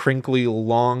steamy, crinkly,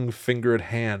 long-fingered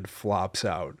hand flops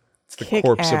out. It's the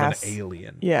corpse of an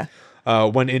alien. Yeah.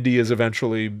 When Indy is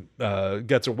eventually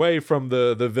gets away from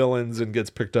the villains and gets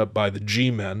picked up by the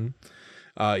G-Men,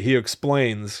 he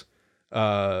explains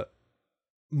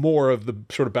more of the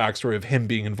sort of backstory of him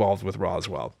being involved with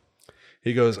Roswell.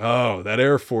 He goes, oh, that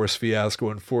Air Force fiasco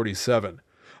in 47.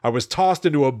 I was tossed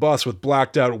into a bus with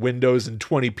blacked out windows and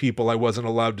 20 people I wasn't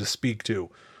allowed to speak to.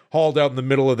 Hauled out in the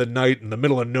middle of the night in the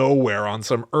middle of nowhere on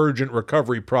some urgent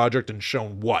recovery project and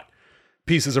shown what?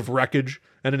 Pieces of wreckage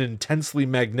and an intensely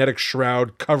magnetic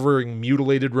shroud covering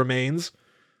mutilated remains?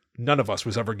 None of us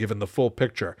was ever given the full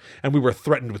picture, and we were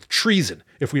threatened with treason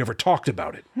if we ever talked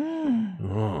about it.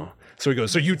 So he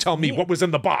goes, so you tell me what was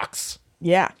in the box.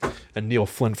 Yeah. And Neil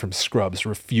Flynn from Scrubs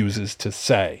refuses to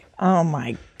say. Oh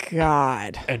my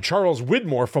God. And Charles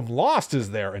Widmore from Lost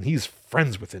is there, and he's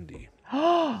friends with Indy.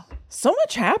 So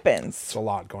much happens. It's a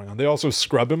lot going on. They also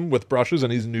scrub him with brushes,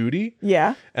 and he's nudie.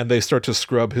 Yeah. And they start to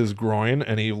scrub his groin,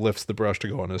 and he lifts the brush to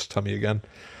go on his tummy again.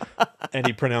 And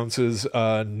he pronounces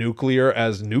nuclear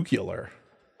as nuclear.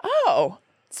 Oh,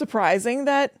 surprising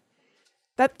that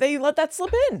they let that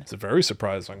slip in. It's very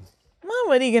surprising. Well,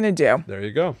 what are you going to do? There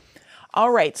you go.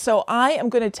 All right, so I am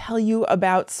going to tell you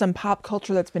about some pop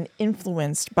culture that's been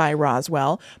influenced by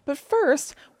Roswell. But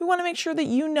first, we want to make sure that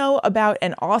you know about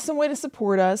an awesome way to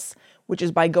support us, which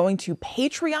is by going to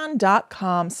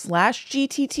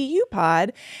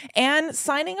patreon.com/GTTUpod and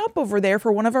signing up over there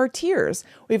for one of our tiers.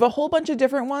 We have a whole bunch of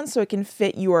different ones so it can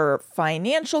fit your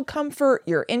financial comfort,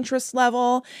 your interest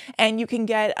level, and you can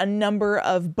get a number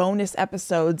of bonus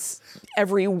episodes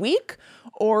every week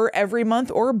or every month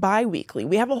or bi-weekly.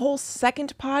 We have a whole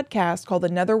second podcast called the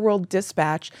Netherworld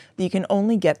Dispatch that you can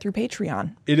only get through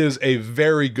Patreon. It is a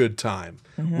very good time.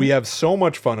 Mm-hmm. We have so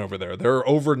much fun over there. There are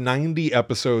over 90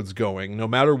 episodes going. No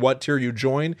matter what tier you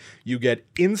join, you get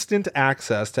instant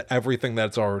access to everything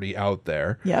that's already out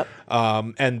there. Yep.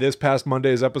 And this past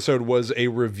Monday's episode was a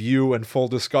review and full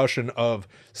discussion of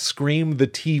Scream the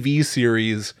TV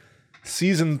series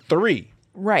Season 3.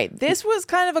 Right. This was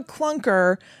kind of a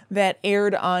clunker that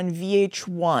aired on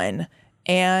VH1,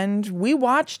 and we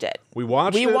watched it. We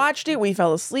watched it. We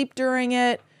fell asleep during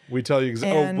it. We tell you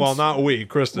not we,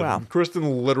 Kristen. Well,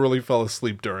 Kristen literally fell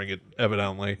asleep during it,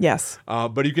 evidently. Yes.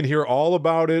 But you can hear all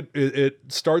about it. It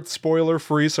starts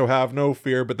spoiler-free, so have no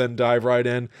fear, but then dive right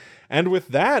in. And with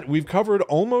that, we've covered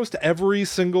almost every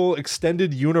single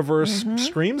extended universe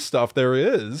Scream stuff there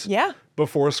is. Yeah.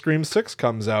 Before Scream 6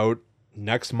 comes out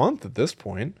next month at this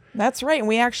point. That's right. And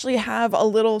we actually have a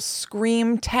little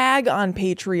Scream tag on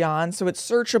Patreon, so it's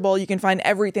searchable. You can find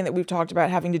everything that we've talked about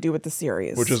having to do with the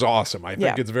series. Which is awesome. I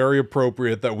think it's very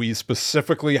appropriate that we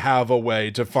specifically have a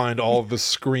way to find all of the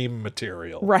Scream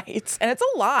material. Right. And it's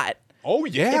a lot. Oh,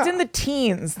 yeah. It's in the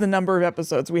teens, the number of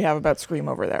episodes we have about Scream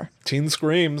over there. Teen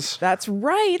Screams. That's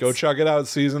right. Go check it out,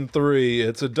 Season 3.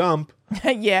 It's a dump.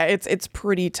 Yeah, it's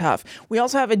pretty tough. We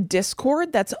also have a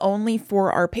Discord that's only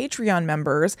for our Patreon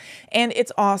members, and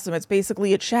it's awesome. It's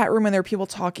basically a chat room, and there are people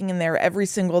talking in there every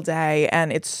single day,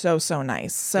 and it's so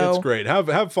nice. So it's great.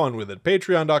 Have fun with it.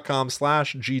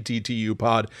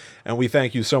 Patreon.com/GTTUpod, and we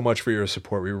thank you so much for your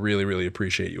support. We really, really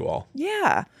appreciate you all.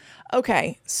 Yeah.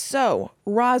 Okay, so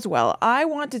Roswell, I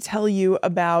want to tell you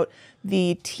about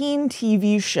the teen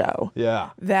TV show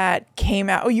that came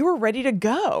out. Oh, you were ready to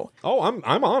go. Oh,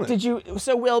 I'm on it. Did you?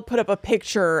 So Will put up a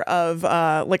picture of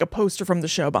like a poster from the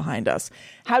show behind us.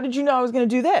 How did you know I was going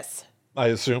to do this? I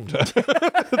assumed.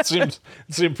 It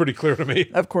seemed pretty clear to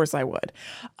me. Of course I would.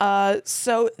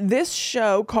 So this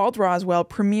show called Roswell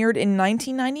premiered in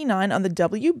 1999 on the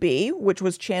WB, which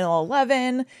was Channel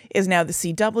 11, is now the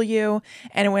CW,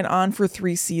 and it went on for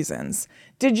 3 seasons.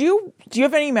 Do you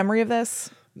have any memory of this?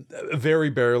 Very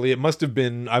barely. I must have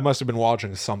been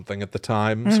watching something at the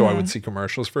time, so I would see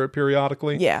commercials for it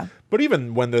periodically. Yeah. But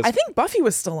even when I think Buffy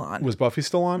was still on. Was Buffy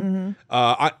still on?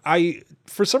 I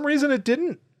for some reason it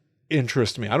didn't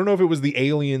interest me. I don't know if it was the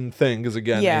alien thing, because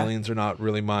again, aliens are not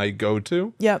really my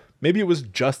go-to. Yep. Maybe it was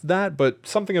just that, but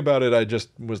something about it I just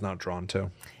was not drawn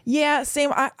to. Yeah,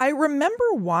 same. I remember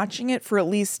watching it for at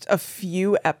least a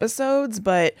few episodes,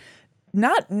 but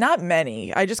not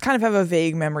many. I just kind of have a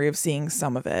vague memory of seeing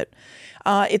some of it.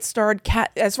 It starred,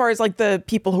 as far as like the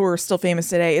people who are still famous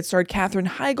today, it starred Katherine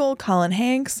Heigl, Colin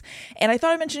Hanks, and I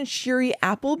thought I mentioned Shiri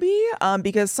Appleby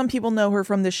because some people know her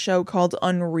from this show called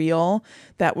Unreal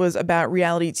that was about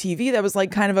reality TV that was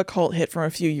like kind of a cult hit from a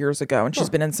few years ago, and she's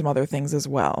been in some other things as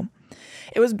well.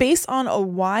 It was based on a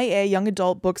YA young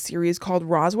adult book series called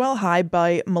Roswell High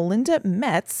by Melinda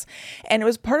Metz, and it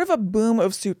was part of a boom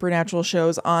of supernatural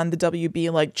shows on the WB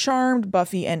like Charmed,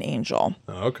 Buffy, and Angel.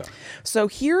 Oh, okay. So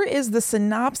here is the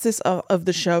synopsis of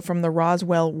the show from the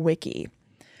Roswell Wiki.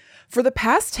 For the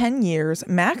past 10 years,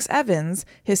 Max Evans,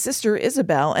 his sister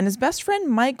Isabel, and his best friend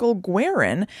Michael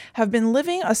Guerin have been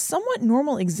living a somewhat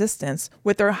normal existence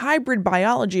with their hybrid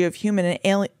biology of human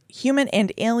and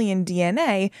alien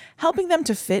DNA helping them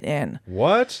to fit in.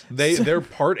 What? They're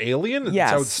part alien?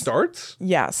 That's how it starts?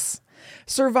 Yes.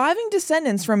 Surviving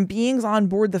descendants from beings on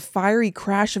board the fiery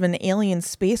crash of an alien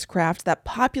spacecraft that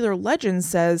popular legend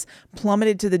says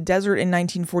plummeted to the desert in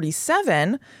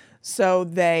 1947... So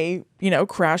they,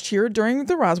 crashed here during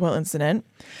the Roswell incident.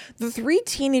 The 3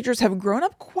 teenagers have grown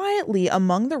up quietly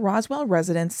among the Roswell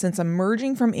residents since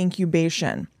emerging from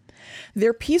incubation.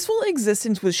 Their peaceful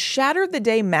existence was shattered the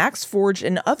day Max forged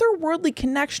an otherworldly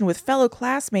connection with fellow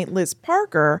classmate Liz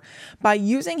Parker by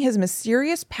using his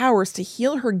mysterious powers to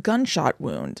heal her gunshot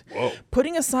wound,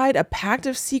 putting aside a pact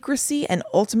of secrecy and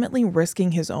ultimately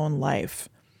risking his own life.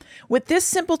 With this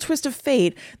simple twist of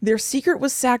fate, their secret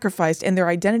was sacrificed and their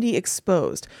identity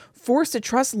exposed, forced to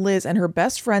trust Liz and her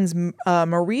best friends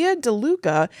Maria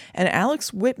DeLuca and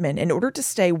Alex Whitman in order to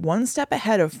stay one step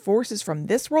ahead of forces from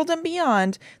this world and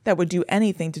beyond that would do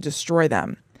anything to destroy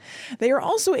them. They are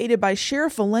also aided by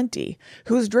Sheriff Valenti,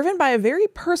 who is driven by a very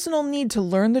personal need to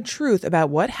learn the truth about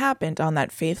what happened on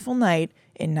that fateful night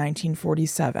in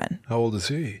 1947. How old is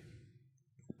he?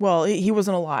 Well, he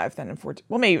wasn't alive then in 14.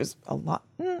 Well, maybe he was a lot.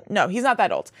 No, he's not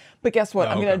that old. But guess what?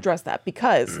 I'm going to address that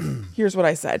because here's what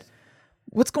I said.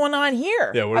 What's going on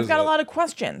here? Yeah, I've got a lot of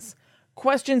questions.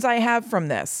 Questions I have from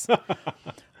this.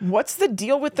 What's the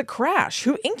deal with the crash?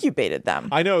 Who incubated them?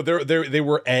 I know they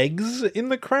were eggs in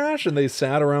the crash and they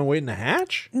sat around waiting to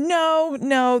hatch? No,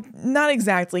 not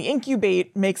exactly.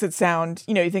 Incubate makes it sound,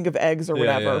 you think of eggs or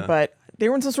whatever, but they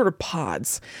were in some sort of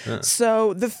pods.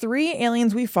 So the 3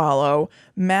 aliens we follow,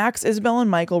 Max, Isabel,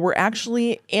 and Michael, were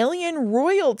actually alien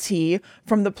royalty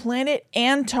from the planet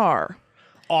Antar.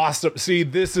 Awesome. See,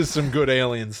 this is some good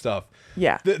alien stuff.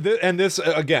 Yeah. And this,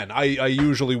 again, I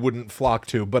usually wouldn't flock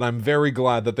to, but I'm very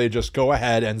glad that they just go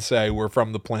ahead and say we're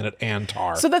from the planet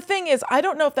Antar. So the thing is, I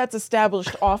don't know if that's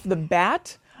established off the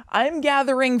bat. I'm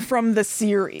gathering from the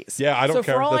series. Yeah, I don't care.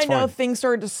 So for all That's I know, fine. Things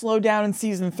started to slow down in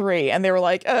season 3, and they were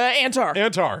like, Antar.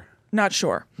 Antar. Not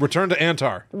sure. Return to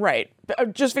Antar. Right. But I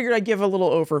just figured I'd give a little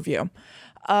overview.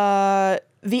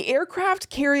 The aircraft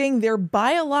carrying their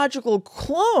biological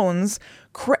clones,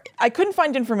 I couldn't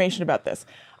find information about this.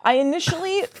 I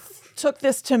initially took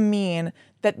this to mean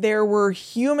that there were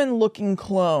human-looking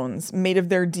clones made of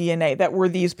their DNA that were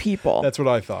these people. That's what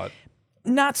I thought.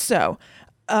 Not so.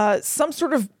 Some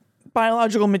sort of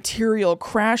biological material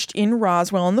crashed in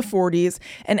Roswell in the 40s,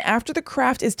 and after the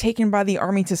craft is taken by the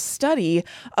Army to study,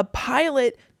 a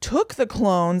pilot took the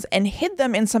clones and hid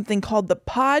them in something called the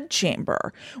pod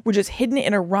chamber, which is hidden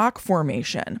in a rock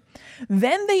formation.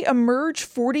 Then they emerge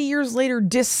 40 years later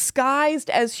disguised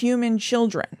as human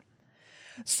children.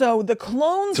 So the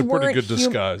clones It's a weren't pretty good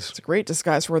disguise. It's a great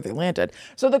disguise for where they landed.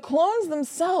 So the clones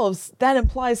themselves, that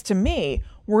implies to me,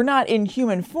 were not in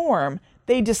human form.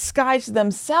 They disguised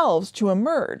themselves to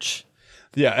emerge.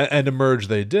 Yeah, and emerge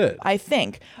they did. I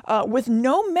think, with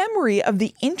no memory of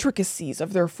the intricacies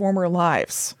of their former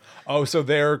lives. Oh, so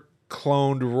they're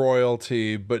cloned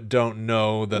royalty, but don't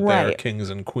know that they're Right. kings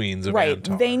and queens of Right.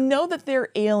 Antar. They know that they're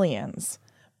aliens,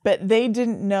 but they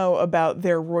didn't know about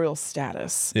their royal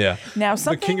status. Yeah. Now,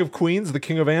 The king of queens, the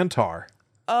king of Antar.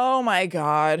 Oh my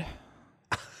God.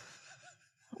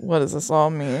 What does this all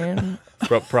mean?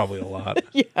 Probably a lot.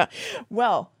 Yeah.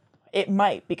 Well, it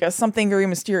might, because something very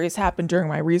mysterious happened during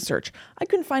my research. I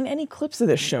couldn't find any clips of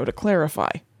this show to clarify.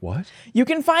 What? You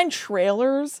can find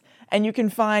trailers and you can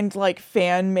find like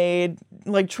fan made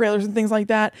like trailers and things like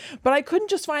that, but I couldn't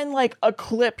just find like a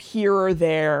clip here or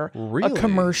there, Really? a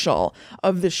commercial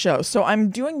of the show. So I'm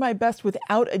doing my best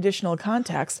without additional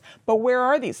context, but where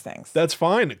are these things? That's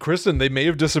fine. Kristen, they may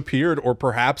have disappeared, or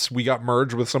perhaps we got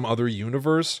merged with some other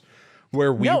universe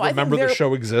where we No, I think remember the they're-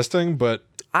 show existing, but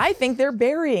I think they're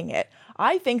burying it.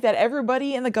 I think that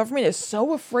everybody in the government is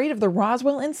so afraid of the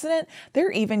Roswell incident, they're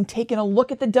even taking a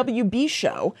look at the WB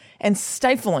show and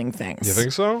stifling things. you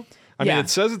think so? I mean, Yeah. it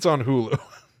says it's on Hulu.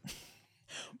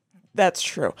 That's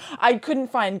true. I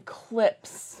couldn't find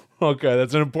clips, Okay,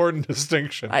 that's an important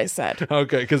distinction. I said.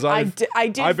 Okay, because I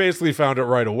did- basically found it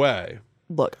right away.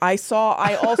 Look, I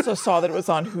also saw that it was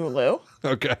on Hulu.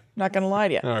 Okay, Not going to lie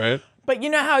to you. all right. But you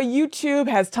know how YouTube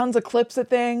has tons of clips of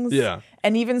things? Yeah.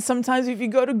 And even sometimes if you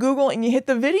go to Google and you hit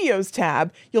the videos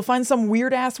tab, you'll find some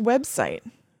weird ass website.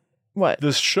 What?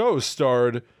 This show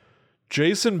starred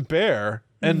Jason Behr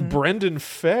and Brendan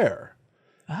Fehr.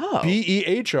 Oh.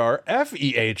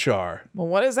 Behrfehr. Well,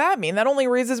 what does that mean? That only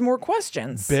raises more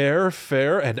questions. Bear,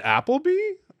 Fair, and Appleby?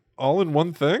 All in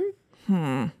one thing?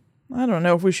 I don't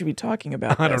know if we should be talking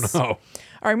about this. I don't know. All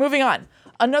right, moving on.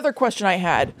 Another question I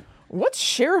had. What's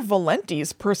Sheriff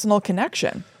Valenti's personal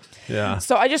connection? Yeah.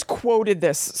 So I just quoted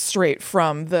this straight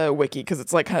from the wiki because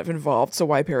it's like kind of involved, so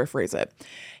why paraphrase it?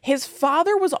 His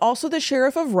father was also the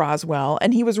sheriff of Roswell,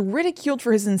 and he was ridiculed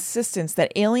for his insistence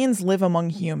that aliens live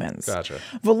among humans. Gotcha.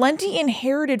 Valenti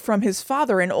inherited from his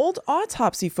father an old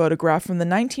autopsy photograph from the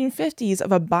 1950s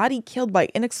of a body killed by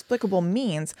inexplicable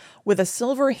means with a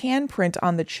silver handprint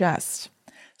on the chest.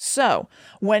 So,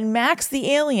 when Max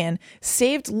the alien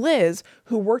saved Liz,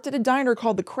 who worked at a diner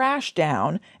called the Crash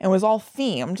Down and was all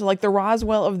themed, like the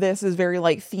Roswell of this is very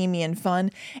like themey and fun.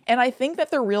 And I think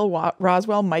that the real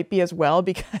Roswell might be as well,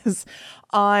 because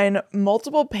on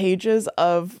multiple pages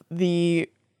of the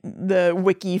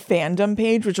wiki fandom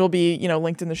page, which will be,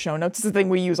 linked in the show notes, it's the thing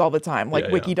we use all the time, like Yeah,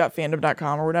 yeah.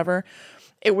 wiki.fandom.com or whatever.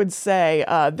 It would say,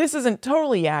 this isn't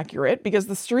totally accurate because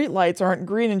the streetlights aren't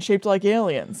green and shaped like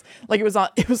aliens. Like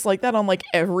it was like that on like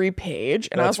every page.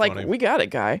 And I That's was like, funny. we got it,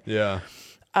 guy. Yeah.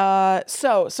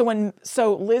 So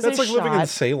Liz That's is like living in shot.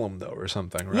 Salem, though, or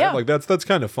something, right? Yeah. Like that's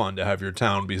kind of fun to have your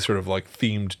town be sort of like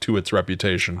themed to its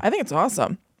reputation. I think it's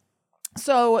awesome.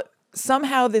 So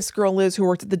somehow this girl, Liz, who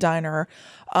worked at the diner,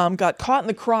 got caught in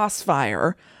the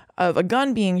crossfire of a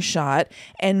gun being shot,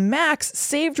 and Max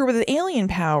saved her with his alien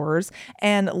powers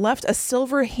and left a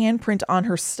silver handprint on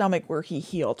her stomach where he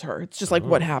healed her. It's just like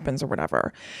what happens or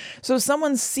whatever. So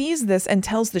someone sees this and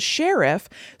tells the sheriff.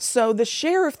 So the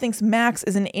sheriff thinks Max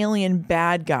is an alien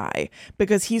bad guy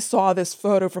because he saw this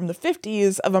photo from the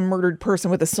 50s of a murdered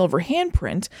person with a silver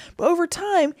handprint. But over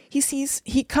time,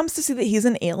 he comes to see that he's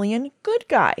an alien good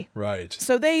guy. Right.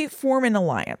 So they form an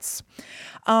alliance.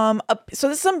 So this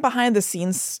is some behind the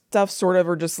scenes stuff, sort of,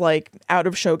 or just like out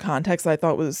of show context that I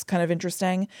thought was kind of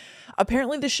interesting.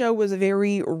 Apparently the show was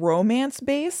very romance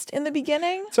based in the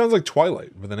beginning. Sounds like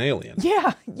Twilight with an alien.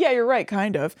 Yeah, you're right,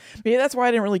 kind of. Maybe that's why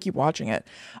I didn't really keep watching it.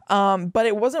 But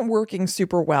it wasn't working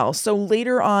super well. So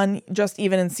later on, just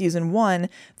even in season 1,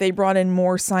 they brought in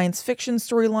more science fiction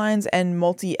storylines and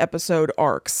multi-episode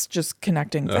arcs, just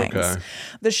connecting things. Okay.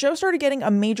 The show started getting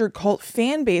a major cult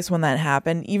fan base when that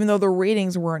happened, even though the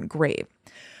ratings weren't great.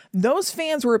 Those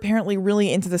fans were apparently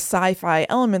really into the sci-fi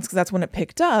elements because that's when it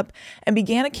picked up, and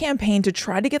began a campaign to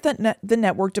try to get the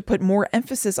network to put more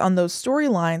emphasis on those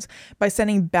storylines by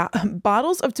sending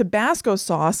bottles of Tabasco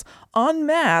sauce en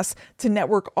masse to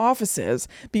network offices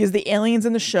because the aliens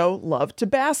in the show love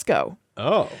Tabasco.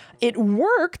 Oh. It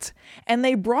worked, and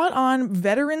they brought on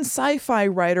veteran sci-fi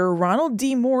writer Ronald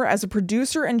D. Moore as a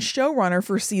producer and showrunner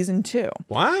for season 2.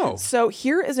 Wow. So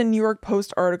here is a New York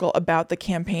Post article about the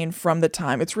campaign from the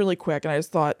time. It's really quick, and I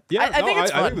just thought, Yeah, I think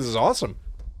it's fun. I think this is awesome.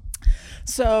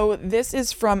 So this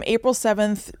is from April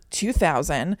 7th,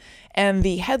 2000, and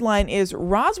the headline is,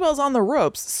 Roswell's on the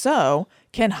ropes, so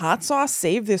can hot sauce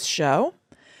save this show?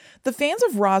 The fans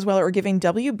of Roswell are giving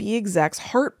WB execs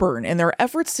heartburn in their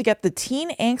efforts to get the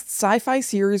teen angst sci-fi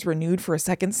series renewed for a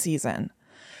second season.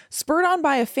 Spurred on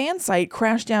by a fan site,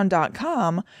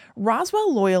 Crashdown.com,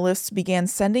 Roswell loyalists began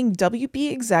sending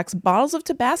WB execs bottles of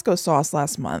Tabasco sauce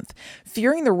last month,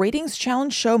 fearing the ratings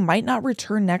challenge show might not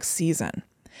return next season.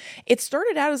 It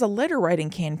started out as a letter writing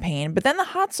campaign, but then the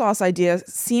hot sauce idea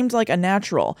seemed like a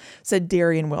natural, said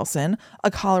Darian Wilson, a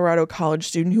Colorado college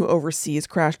student who oversees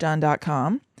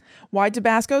Crashdown.com. Why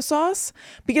Tabasco sauce?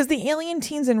 Because the alien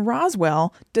teens in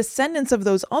Roswell, descendants of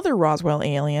those other Roswell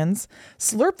aliens,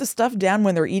 slurp the stuff down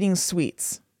when they're eating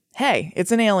sweets. Hey,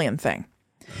 it's an alien thing.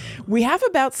 We have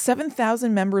about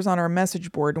 7,000 members on our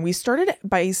message board, and we started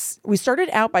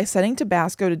out by sending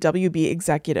Tabasco to WB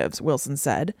executives, Wilson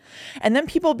said. And then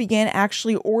people began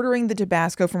actually ordering the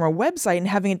Tabasco from our website and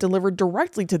having it delivered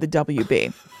directly to the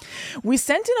WB. We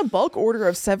sent in a bulk order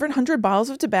of 700 bottles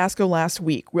of Tabasco last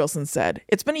week, Wilson said.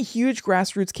 It's been a huge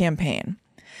grassroots campaign.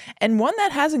 And one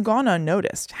that hasn't gone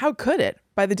unnoticed. How could it?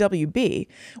 By the WB,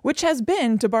 which has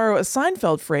been, to borrow a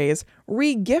Seinfeld phrase,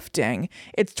 re-gifting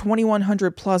its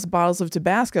 2,100 plus bottles of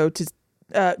Tabasco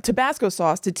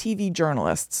sauce to TV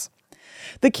journalists.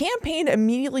 The campaign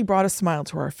immediately brought a smile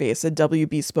to our face, said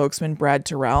WB spokesman Brad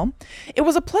Terrell. It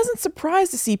was a pleasant surprise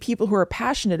to see people who are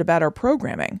passionate about our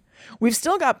programming. We've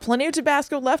still got plenty of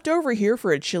Tabasco left over here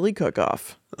for a chili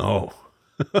cook-off. Oh,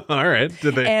 all right.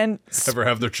 Did they ever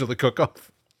have their chili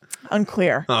cook-off?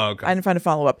 Unclear. Oh, okay. I didn't find a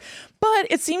follow-up. But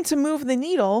it seemed to move the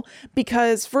needle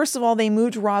because, first of all, they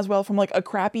moved Roswell from like a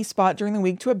crappy spot during the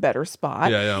week to a better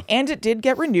spot. Yeah. And it did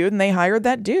get renewed, and they hired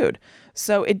that dude.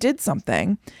 So it did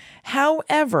something.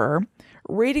 However,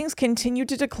 ratings continued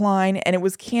to decline, and it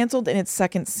was canceled in its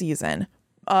second season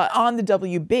on the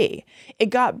WB. It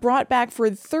got brought back for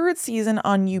the third season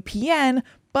on UPN,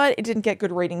 but it didn't get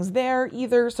good ratings there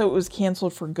either, so it was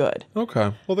canceled for good.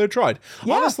 Okay. Well, they tried.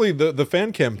 Yeah. Honestly, the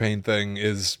fan campaign thing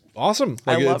is awesome.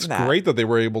 Like, I love it's that. great that they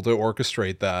were able to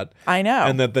orchestrate that. I know.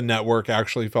 And that the network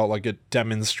actually felt like it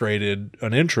demonstrated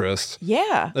an interest.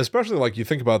 Yeah. Especially, like, you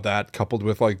think about that coupled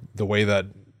with, like, the way that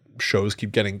shows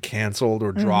keep getting canceled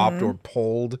or dropped or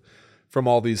pulled from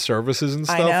all these services and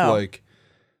stuff. I know. Like,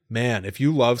 man, if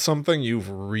you love something, you've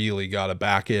really got to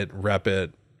back it, rep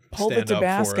it, pull the stand up for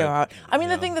Tabasco it. out. I mean,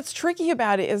 the thing that's tricky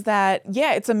about it is that,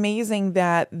 yeah, it's amazing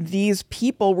that these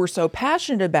people were so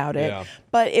passionate about it. Yeah.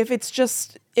 But if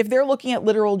they're looking at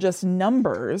literal just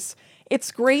numbers,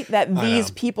 it's great that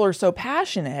these people are so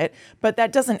passionate, but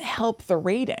that doesn't help the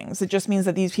ratings. It just means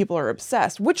that these people are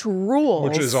obsessed, which rules.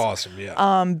 Which is awesome, yeah.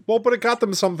 Well, but it got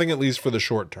them something at least for the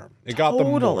short term. It got them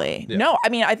more. Yeah. No, I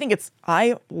mean,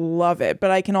 I love it,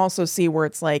 but I can also see where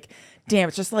it's like, damn,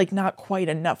 it's just like not quite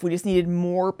enough. We just needed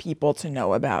more people to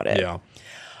know about it. Yeah.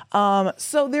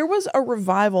 So there was a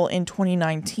revival in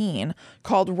 2019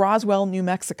 called Roswell, New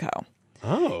Mexico.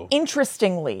 Oh.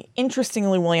 Interestingly,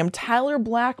 William, Tyler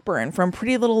Blackburn from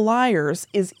Pretty Little Liars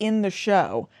is in the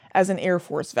show as an Air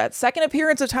Force vet. Second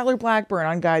appearance of Tyler Blackburn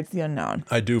on Guides to the Unknown.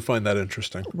 I do find that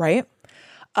interesting. Right?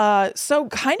 So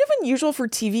kind of unusual for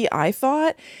TV, I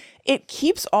thought. It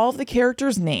keeps all of the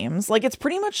characters' names. Like, it's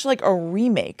pretty much like a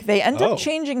remake. They end up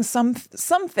changing some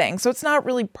things, so it's not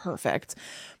really perfect.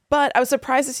 But I was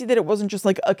surprised to see that it wasn't just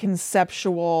like a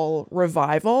conceptual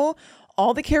revival.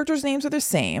 All the characters' names are the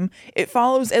same. It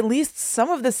follows at least some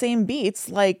of the same beats.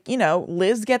 Like, you know,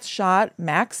 Liz gets shot,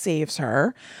 Max saves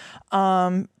her.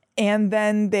 And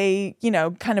then they, you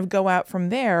know, kind of go out from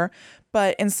there.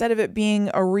 But instead of it being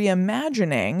a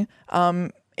reimagining,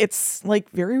 it's like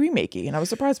very remakey, and I was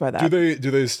surprised by that. Do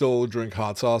they still drink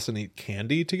hot sauce and eat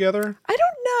candy together? I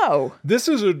don't know. This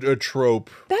is a trope.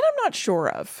 That I'm not sure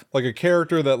of. Like a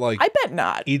character that like I bet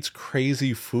not. eats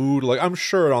crazy food. Like I'm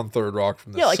sure on Third Rock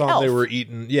from the Yeah, like Sun Elf. they were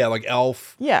eating. Yeah, like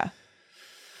Elf. Yeah.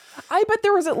 I bet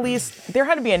there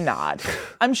had to be a nod.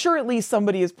 I'm sure at least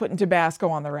somebody is putting Tabasco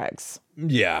on their eggs.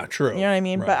 Yeah, true. You know what I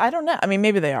mean? Right. But I don't know. I mean,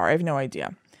 maybe they are. I have no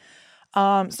idea.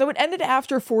 So it ended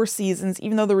after 4 seasons,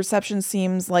 even though the reception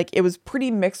seems like it was pretty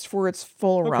mixed for its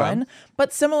full run.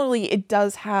 But similarly, it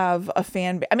does have a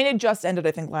fan base. I mean, it just ended,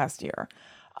 I think, last year.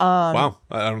 Wow,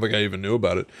 I don't think I even knew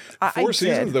about it. Four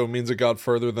seasons did. though means it got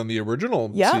further than the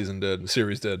original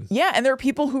series did. Yeah, and there are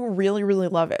people who really, really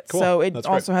love it. Cool. So it That's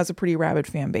also great. has a pretty rabid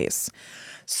fan base.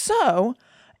 So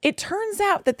it turns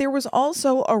out that there was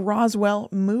also a Roswell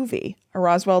movie, a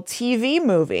Roswell TV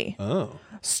movie. Oh.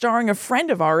 Starring a friend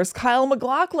of ours, Kyle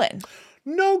MacLachlan.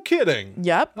 No kidding.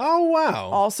 Yep. Oh, wow.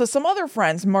 Also some other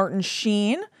friends, Martin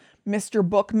Sheen, Mr.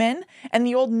 Bookman, and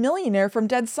the old millionaire from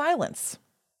Dead Silence.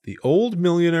 The Old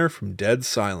Millionaire from Dead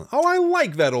Silent. Oh, I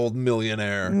like that Old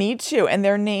Millionaire. Me too. And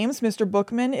their names, Mr.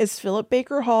 Bookman is Philip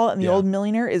Baker Hall, and the Old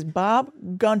Millionaire is Bob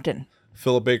Gunton.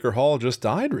 Philip Baker Hall just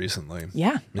died recently.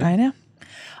 Yeah. I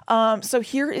know. So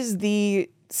here is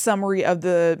the summary of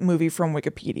the movie from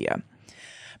Wikipedia.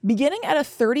 Beginning at a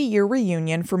 30-year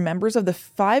reunion for members of the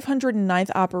 509th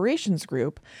Operations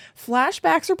Group,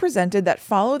 flashbacks are presented that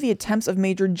follow the attempts of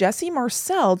Major Jesse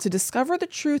Marcel to discover the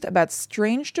truth about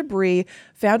strange debris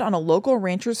found on a local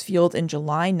rancher's field in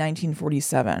July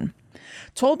 1947.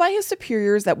 Told by his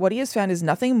superiors that what he has found is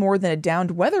nothing more than a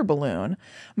downed weather balloon,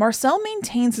 Marcel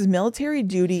maintains his military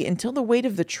duty until the weight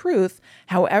of the truth,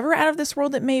 however out of this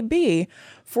world it may be,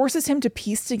 forces him to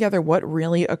piece together what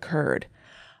really occurred.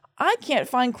 I can't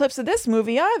find clips of this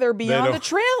movie either beyond the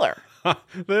trailer.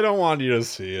 They don't want you to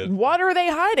see it. What are they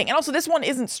hiding? And also, this one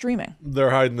isn't streaming.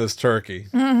 They're hiding this turkey.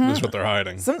 That's what they're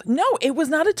hiding. No, it was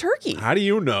not a turkey. How do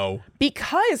you know?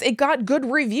 Because it got good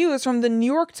reviews from the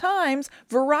New York Times,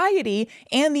 Variety,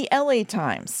 and the LA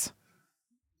Times.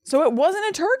 So it wasn't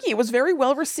a turkey. It was very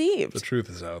well received. The truth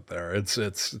is out there. It's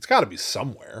got to be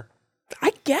somewhere.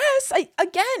 I guess.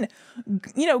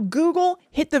 Google,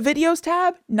 hit the videos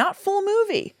tab, not full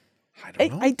movie. I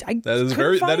don't know.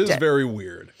 That is very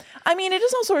weird. I mean, it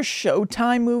is also a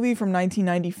Showtime movie from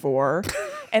 1994,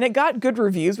 and it got good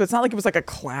reviews, but it's not like it was like a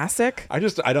classic. I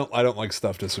don't like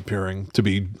stuff disappearing. To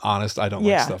be honest, I don't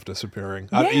like stuff disappearing.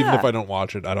 Even if I don't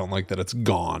watch it, I don't like that it's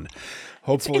gone.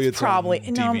 Hopefully, it's probably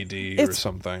on DVD or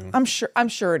something. I'm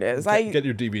sure it is. Get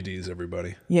your DVDs,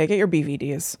 everybody. Yeah, get your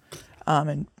BVDs,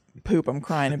 and poop. I'm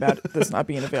crying about this not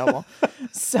being available.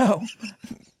 So,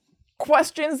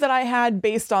 questions that I had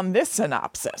based on this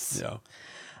synopsis. Yeah.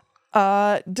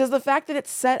 Does the fact that it's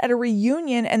set at a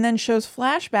reunion and then shows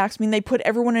flashbacks mean they put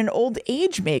everyone in old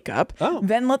age makeup,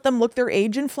 then let them look their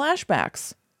age in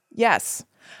flashbacks? Yes.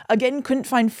 Again, couldn't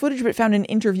find footage, but found an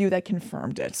interview that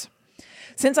confirmed it.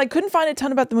 Since I couldn't find a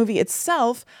ton about the movie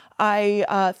itself, I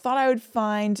thought I would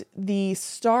find the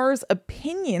stars'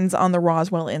 opinions on the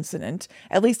Roswell incident,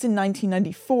 at least in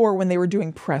 1994 when they were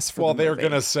doing press for the movie. Well, they're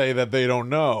going to say that they don't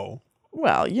know.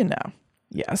 Well,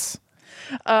 yes.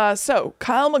 So,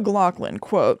 Kyle MacLachlan,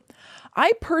 quote,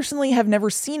 I personally have never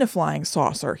seen a flying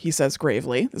saucer, he says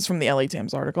gravely. This is from the LA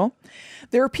Times article.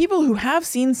 There are people who have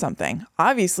seen something.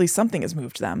 Obviously, something has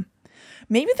moved them.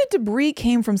 Maybe the debris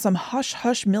came from some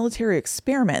hush-hush military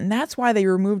experiment, and that's why they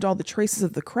removed all the traces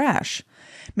of the crash.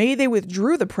 Maybe they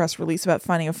withdrew the press release about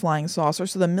finding a flying saucer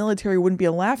so the military wouldn't be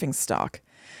a laughingstock.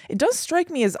 It does strike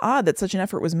me as odd that such an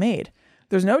effort was made.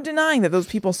 There's no denying that those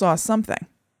people saw something.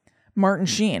 Martin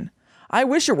Sheen. I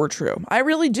wish it were true. I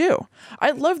really do.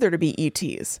 I'd love there to be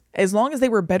ETs, as long as they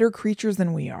were better creatures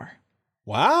than we are.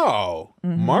 Wow.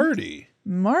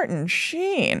 Martin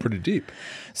Sheen. Pretty deep.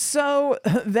 So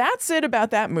that's it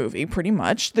about that movie, pretty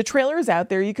much. The trailer is out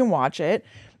there. You can watch it.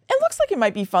 It looks like it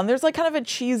might be fun. There's like kind of a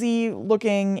cheesy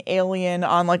looking alien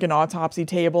on like an autopsy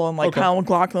table and like Kyle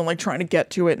MacLachlan like trying to get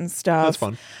to it and stuff. That's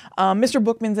fun. Mr.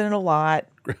 Bookman's in it a lot.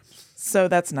 So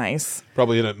that's nice.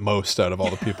 Probably in it most out of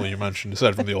all the people you mentioned,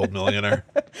 aside from the Old Millionaire.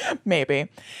 Maybe.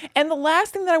 And the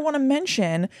last thing that I want to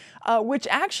mention, which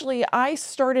actually I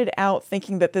started out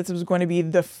thinking that this was going to be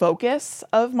the focus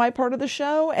of my part of the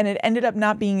show, and it ended up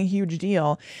not being a huge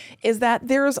deal, is that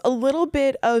there's a little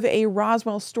bit of a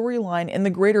Roswell storyline in the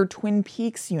greater Twin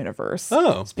Peaks universe.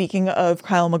 Oh. Speaking of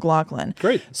Kyle MacLachlan.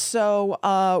 Great. So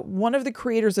one of the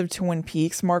creators of Twin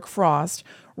Peaks, Mark Frost,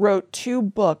 wrote 2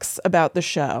 books about the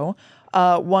show.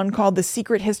 One called The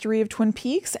Secret History of Twin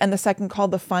Peaks and the second called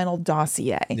The Final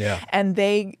Dossier. Yeah. And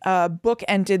they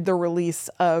bookended the release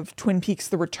of Twin Peaks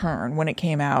The Return when it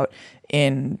came out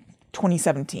in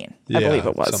 2017, I believe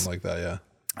it was. Something like that,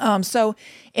 yeah. So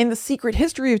in The Secret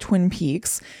History of Twin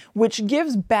Peaks, which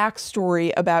gives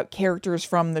backstory about characters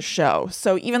from the show.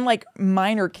 So even like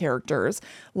minor characters,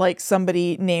 like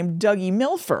somebody named Dougie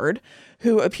Milford,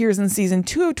 who appears in season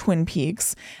 2 of Twin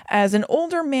Peaks as an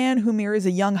older man who marries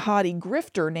a young hottie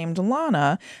grifter named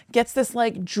Lana, gets this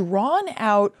like drawn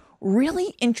out,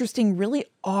 really interesting, really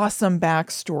awesome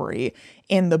backstory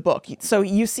in the book. So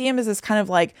you see him as this kind of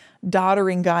like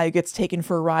doddering guy who gets taken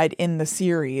for a ride in the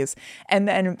series. And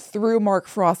then through Mark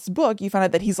Frost's book, you find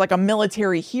out that he's like a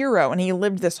military hero and he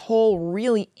lived this whole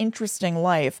really interesting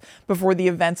life before the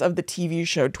events of the TV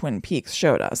show Twin Peaks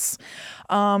showed us.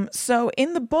 So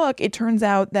in the book, it turns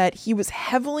out that he was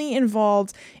heavily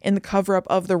involved in the cover-up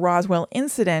of the Roswell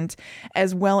incident,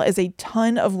 as well as a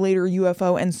ton of later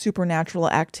UFO and supernatural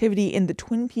activity in the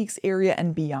Twin Peaks area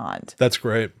and beyond. That's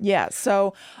great. Yeah,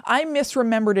 so I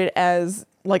misremembered it as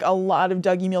like a lot of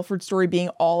Dougie Milford's story being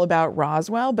all about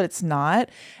Roswell, but it's not.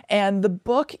 And the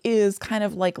book is kind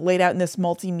of like laid out in this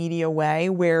multimedia way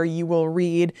where you will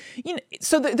read,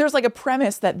 so there's like a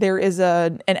premise that there is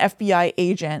an FBI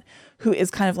agent who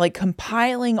is kind of like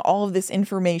compiling all of this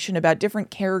information about different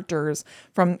characters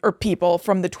or people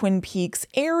from the Twin Peaks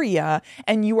area,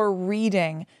 and you are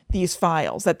reading these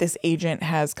files that this agent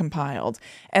has compiled.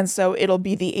 And so it'll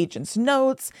be the agent's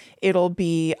notes, it'll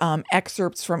be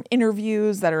excerpts from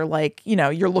interviews that are like,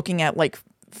 you're looking at like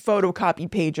photocopy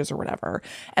pages or whatever.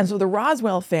 And so the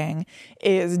Roswell thing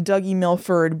is Dougie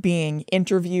Milford being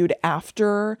interviewed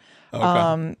after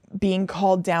being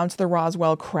called down to the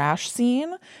Roswell crash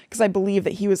scene, because I believe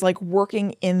that he was like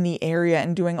working in the area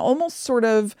and doing almost sort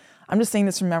of, I'm just saying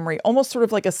this from memory, almost sort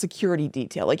of like a security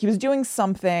detail. Like he was doing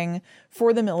something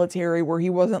for the military where he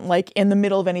wasn't like in the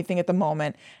middle of anything at the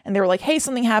moment. And they were like, hey,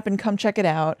 something happened, come check it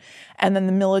out. And then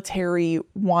the military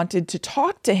wanted to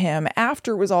talk to him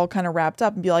after it was all kind of wrapped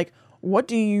up and be like, what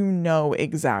do you know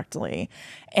exactly?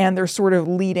 And they're sort of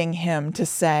leading him to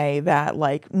say that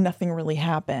like nothing really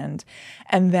happened.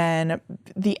 And then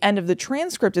the end of the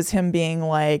transcript is him being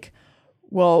like,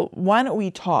 well, why don't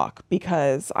we talk?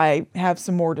 Because I have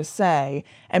some more to say.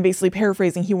 And basically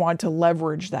paraphrasing, he wanted to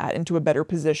leverage that into a better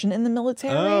position in the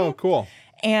military. Oh, cool.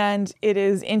 And it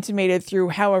is intimated through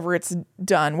however it's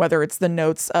done, whether it's the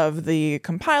notes of the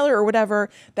compiler or whatever,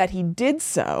 that he did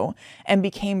so and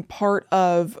became part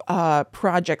of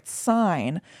Project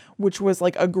Sign, which was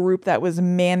like a group that was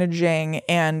managing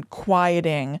and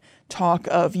quieting talk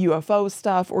of UFO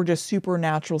stuff or just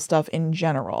supernatural stuff in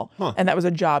general. Huh. And that was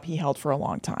a job he held for a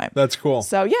long time. That's cool.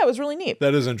 So yeah, it was really neat.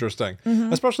 That is interesting.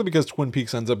 Mm-hmm. Especially because Twin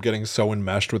Peaks ends up getting so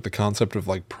enmeshed with the concept of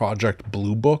like Project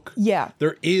Blue Book. Yeah.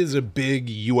 There is a big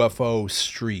UFO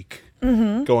streak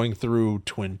going through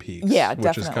Twin Peaks. Yeah, which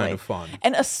definitely. is kind of fun.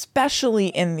 And especially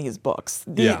in these books.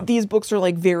 These books are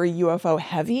like very UFO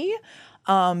heavy.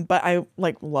 But I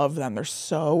like love them. They're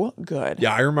so good.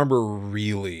 Yeah, I remember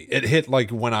it hit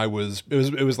like when it was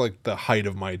like the height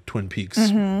of my Twin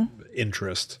Peaks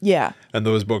interest. Yeah. And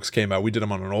those books came out. We did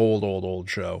them on an old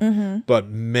show. But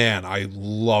man, I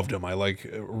loved them. I like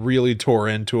really tore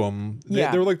into them.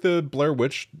 They were like the Blair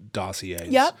Witch dossiers.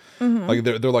 Yep. Like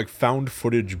they're like found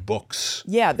footage books.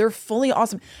 Yeah, they're fully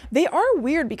awesome. They are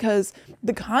weird because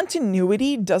the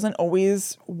continuity doesn't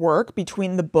always work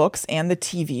between the books and the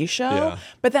TV show. Yeah.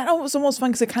 But that was almost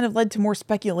fun because it kind of led to more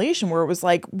speculation where it was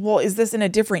like, well, is this in a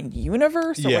different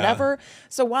universe or whatever?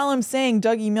 So while I'm saying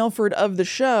Dougie Milford of the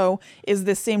show is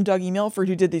this same Dougie Milford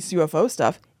who did this UFO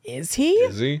stuff, is he?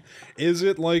 Is he? Is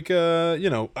it like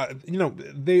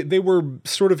they were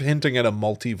sort of hinting at a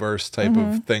multiverse type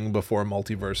of thing before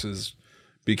multiverses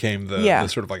became the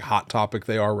sort of like hot topic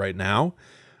they are right now.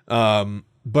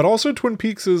 But also Twin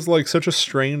Peaks is like such a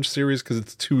strange series because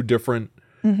it's two different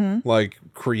like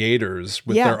creators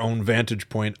with their own vantage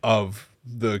point of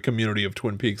the community of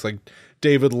Twin Peaks. Like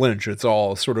David Lynch, it's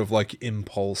all sort of like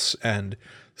impulse and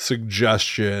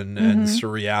suggestion and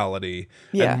surreality.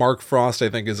 And Mark Frost, I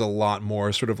think, is a lot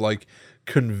more sort of like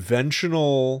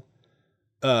conventional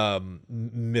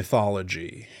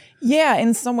mythology. Yeah,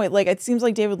 in some way. Like, it seems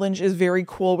like David Lynch is very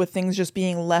cool with things just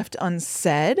being left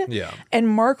unsaid. Yeah. And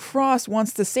Mark Frost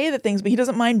wants to say the things, but he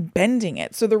doesn't mind bending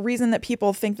it. So the reason that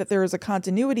people think that there is a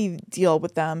continuity deal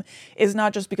with them is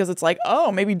not just because it's like,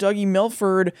 oh, maybe Dougie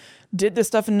Milford did this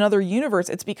stuff in another universe.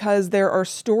 It's because there are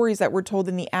stories that were told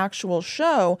in the actual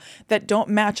show that don't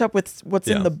match up with what's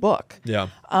in the book. Yeah.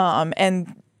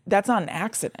 And that's not an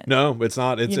accident. No, it's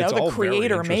not. It's the all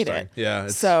creator made it. Yeah.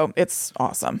 So it's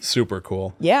awesome. Super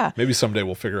cool. Yeah. Maybe someday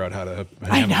we'll figure out how to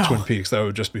handle Twin Peaks. That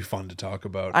would just be fun to talk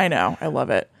about. I know. I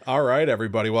love it. All right,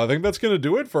 everybody. Well, I think that's going to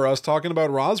do it for us talking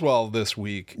about Roswell this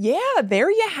week. Yeah,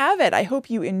 there you have it. I hope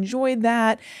you enjoyed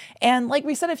that. And like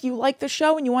we said, if you like the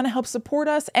show and you want to help support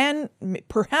us, and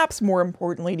perhaps more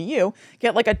importantly to you,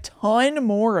 get like a ton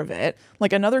more of it,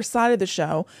 like another side of the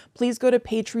show, please go to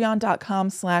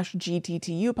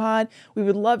patreon.com/GTTUpod. We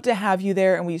would love to have you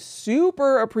there, and we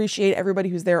super appreciate everybody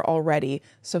who's there already.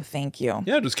 So thank you.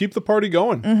 Yeah, just keep the party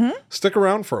going. Stick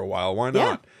around for a while. Why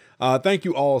not? Thank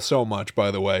you all so much,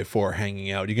 by the way, for hanging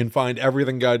out. You can find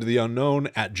Everything Guide to the Unknown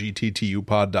at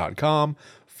gttupod.com.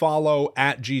 Follow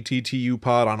at GTTU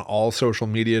Pod on all social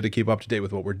media to keep up to date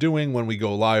with what we're doing when we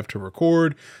go live to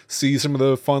record. See some of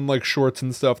the fun like shorts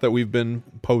and stuff that we've been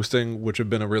posting, which have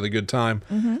been a really good time.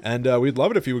 And we'd love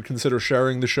it if you would consider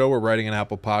sharing the show or writing an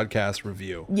Apple Podcast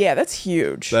review. Yeah, that's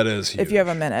huge. That is huge. If you have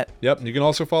a minute. Yep. And you can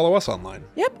also follow us online.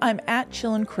 Yep, I'm at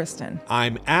Chillin' Kristen.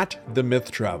 I'm at The Myth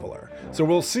Traveler. So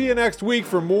we'll see you next week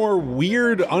for more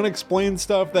weird, unexplained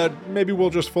stuff that maybe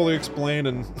we'll just fully explain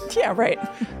and Yeah, right.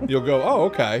 you'll go, oh,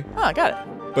 okay. Oh, got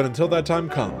it. But until that time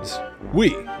comes, we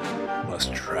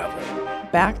must travel.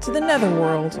 Back to the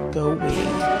netherworld go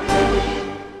we.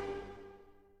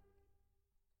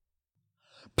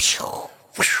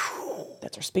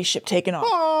 That's our spaceship taking off.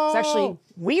 It's actually,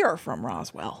 we are from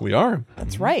Roswell. We are.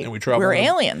 That's right. And we travel. We're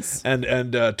aliens.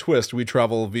 And twist, we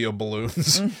travel via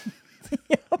balloons.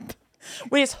 Yep.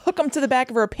 We just hook them to the back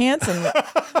of our pants and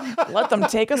let them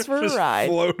take us for a ride.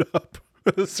 Float up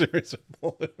with a series of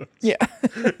balloons. Yeah.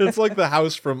 It's like the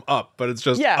house from Up, but it's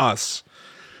just Yeah. us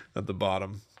at the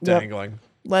bottom, dangling.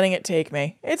 Letting it take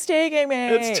me. It's taking me.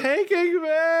 It's taking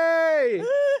me!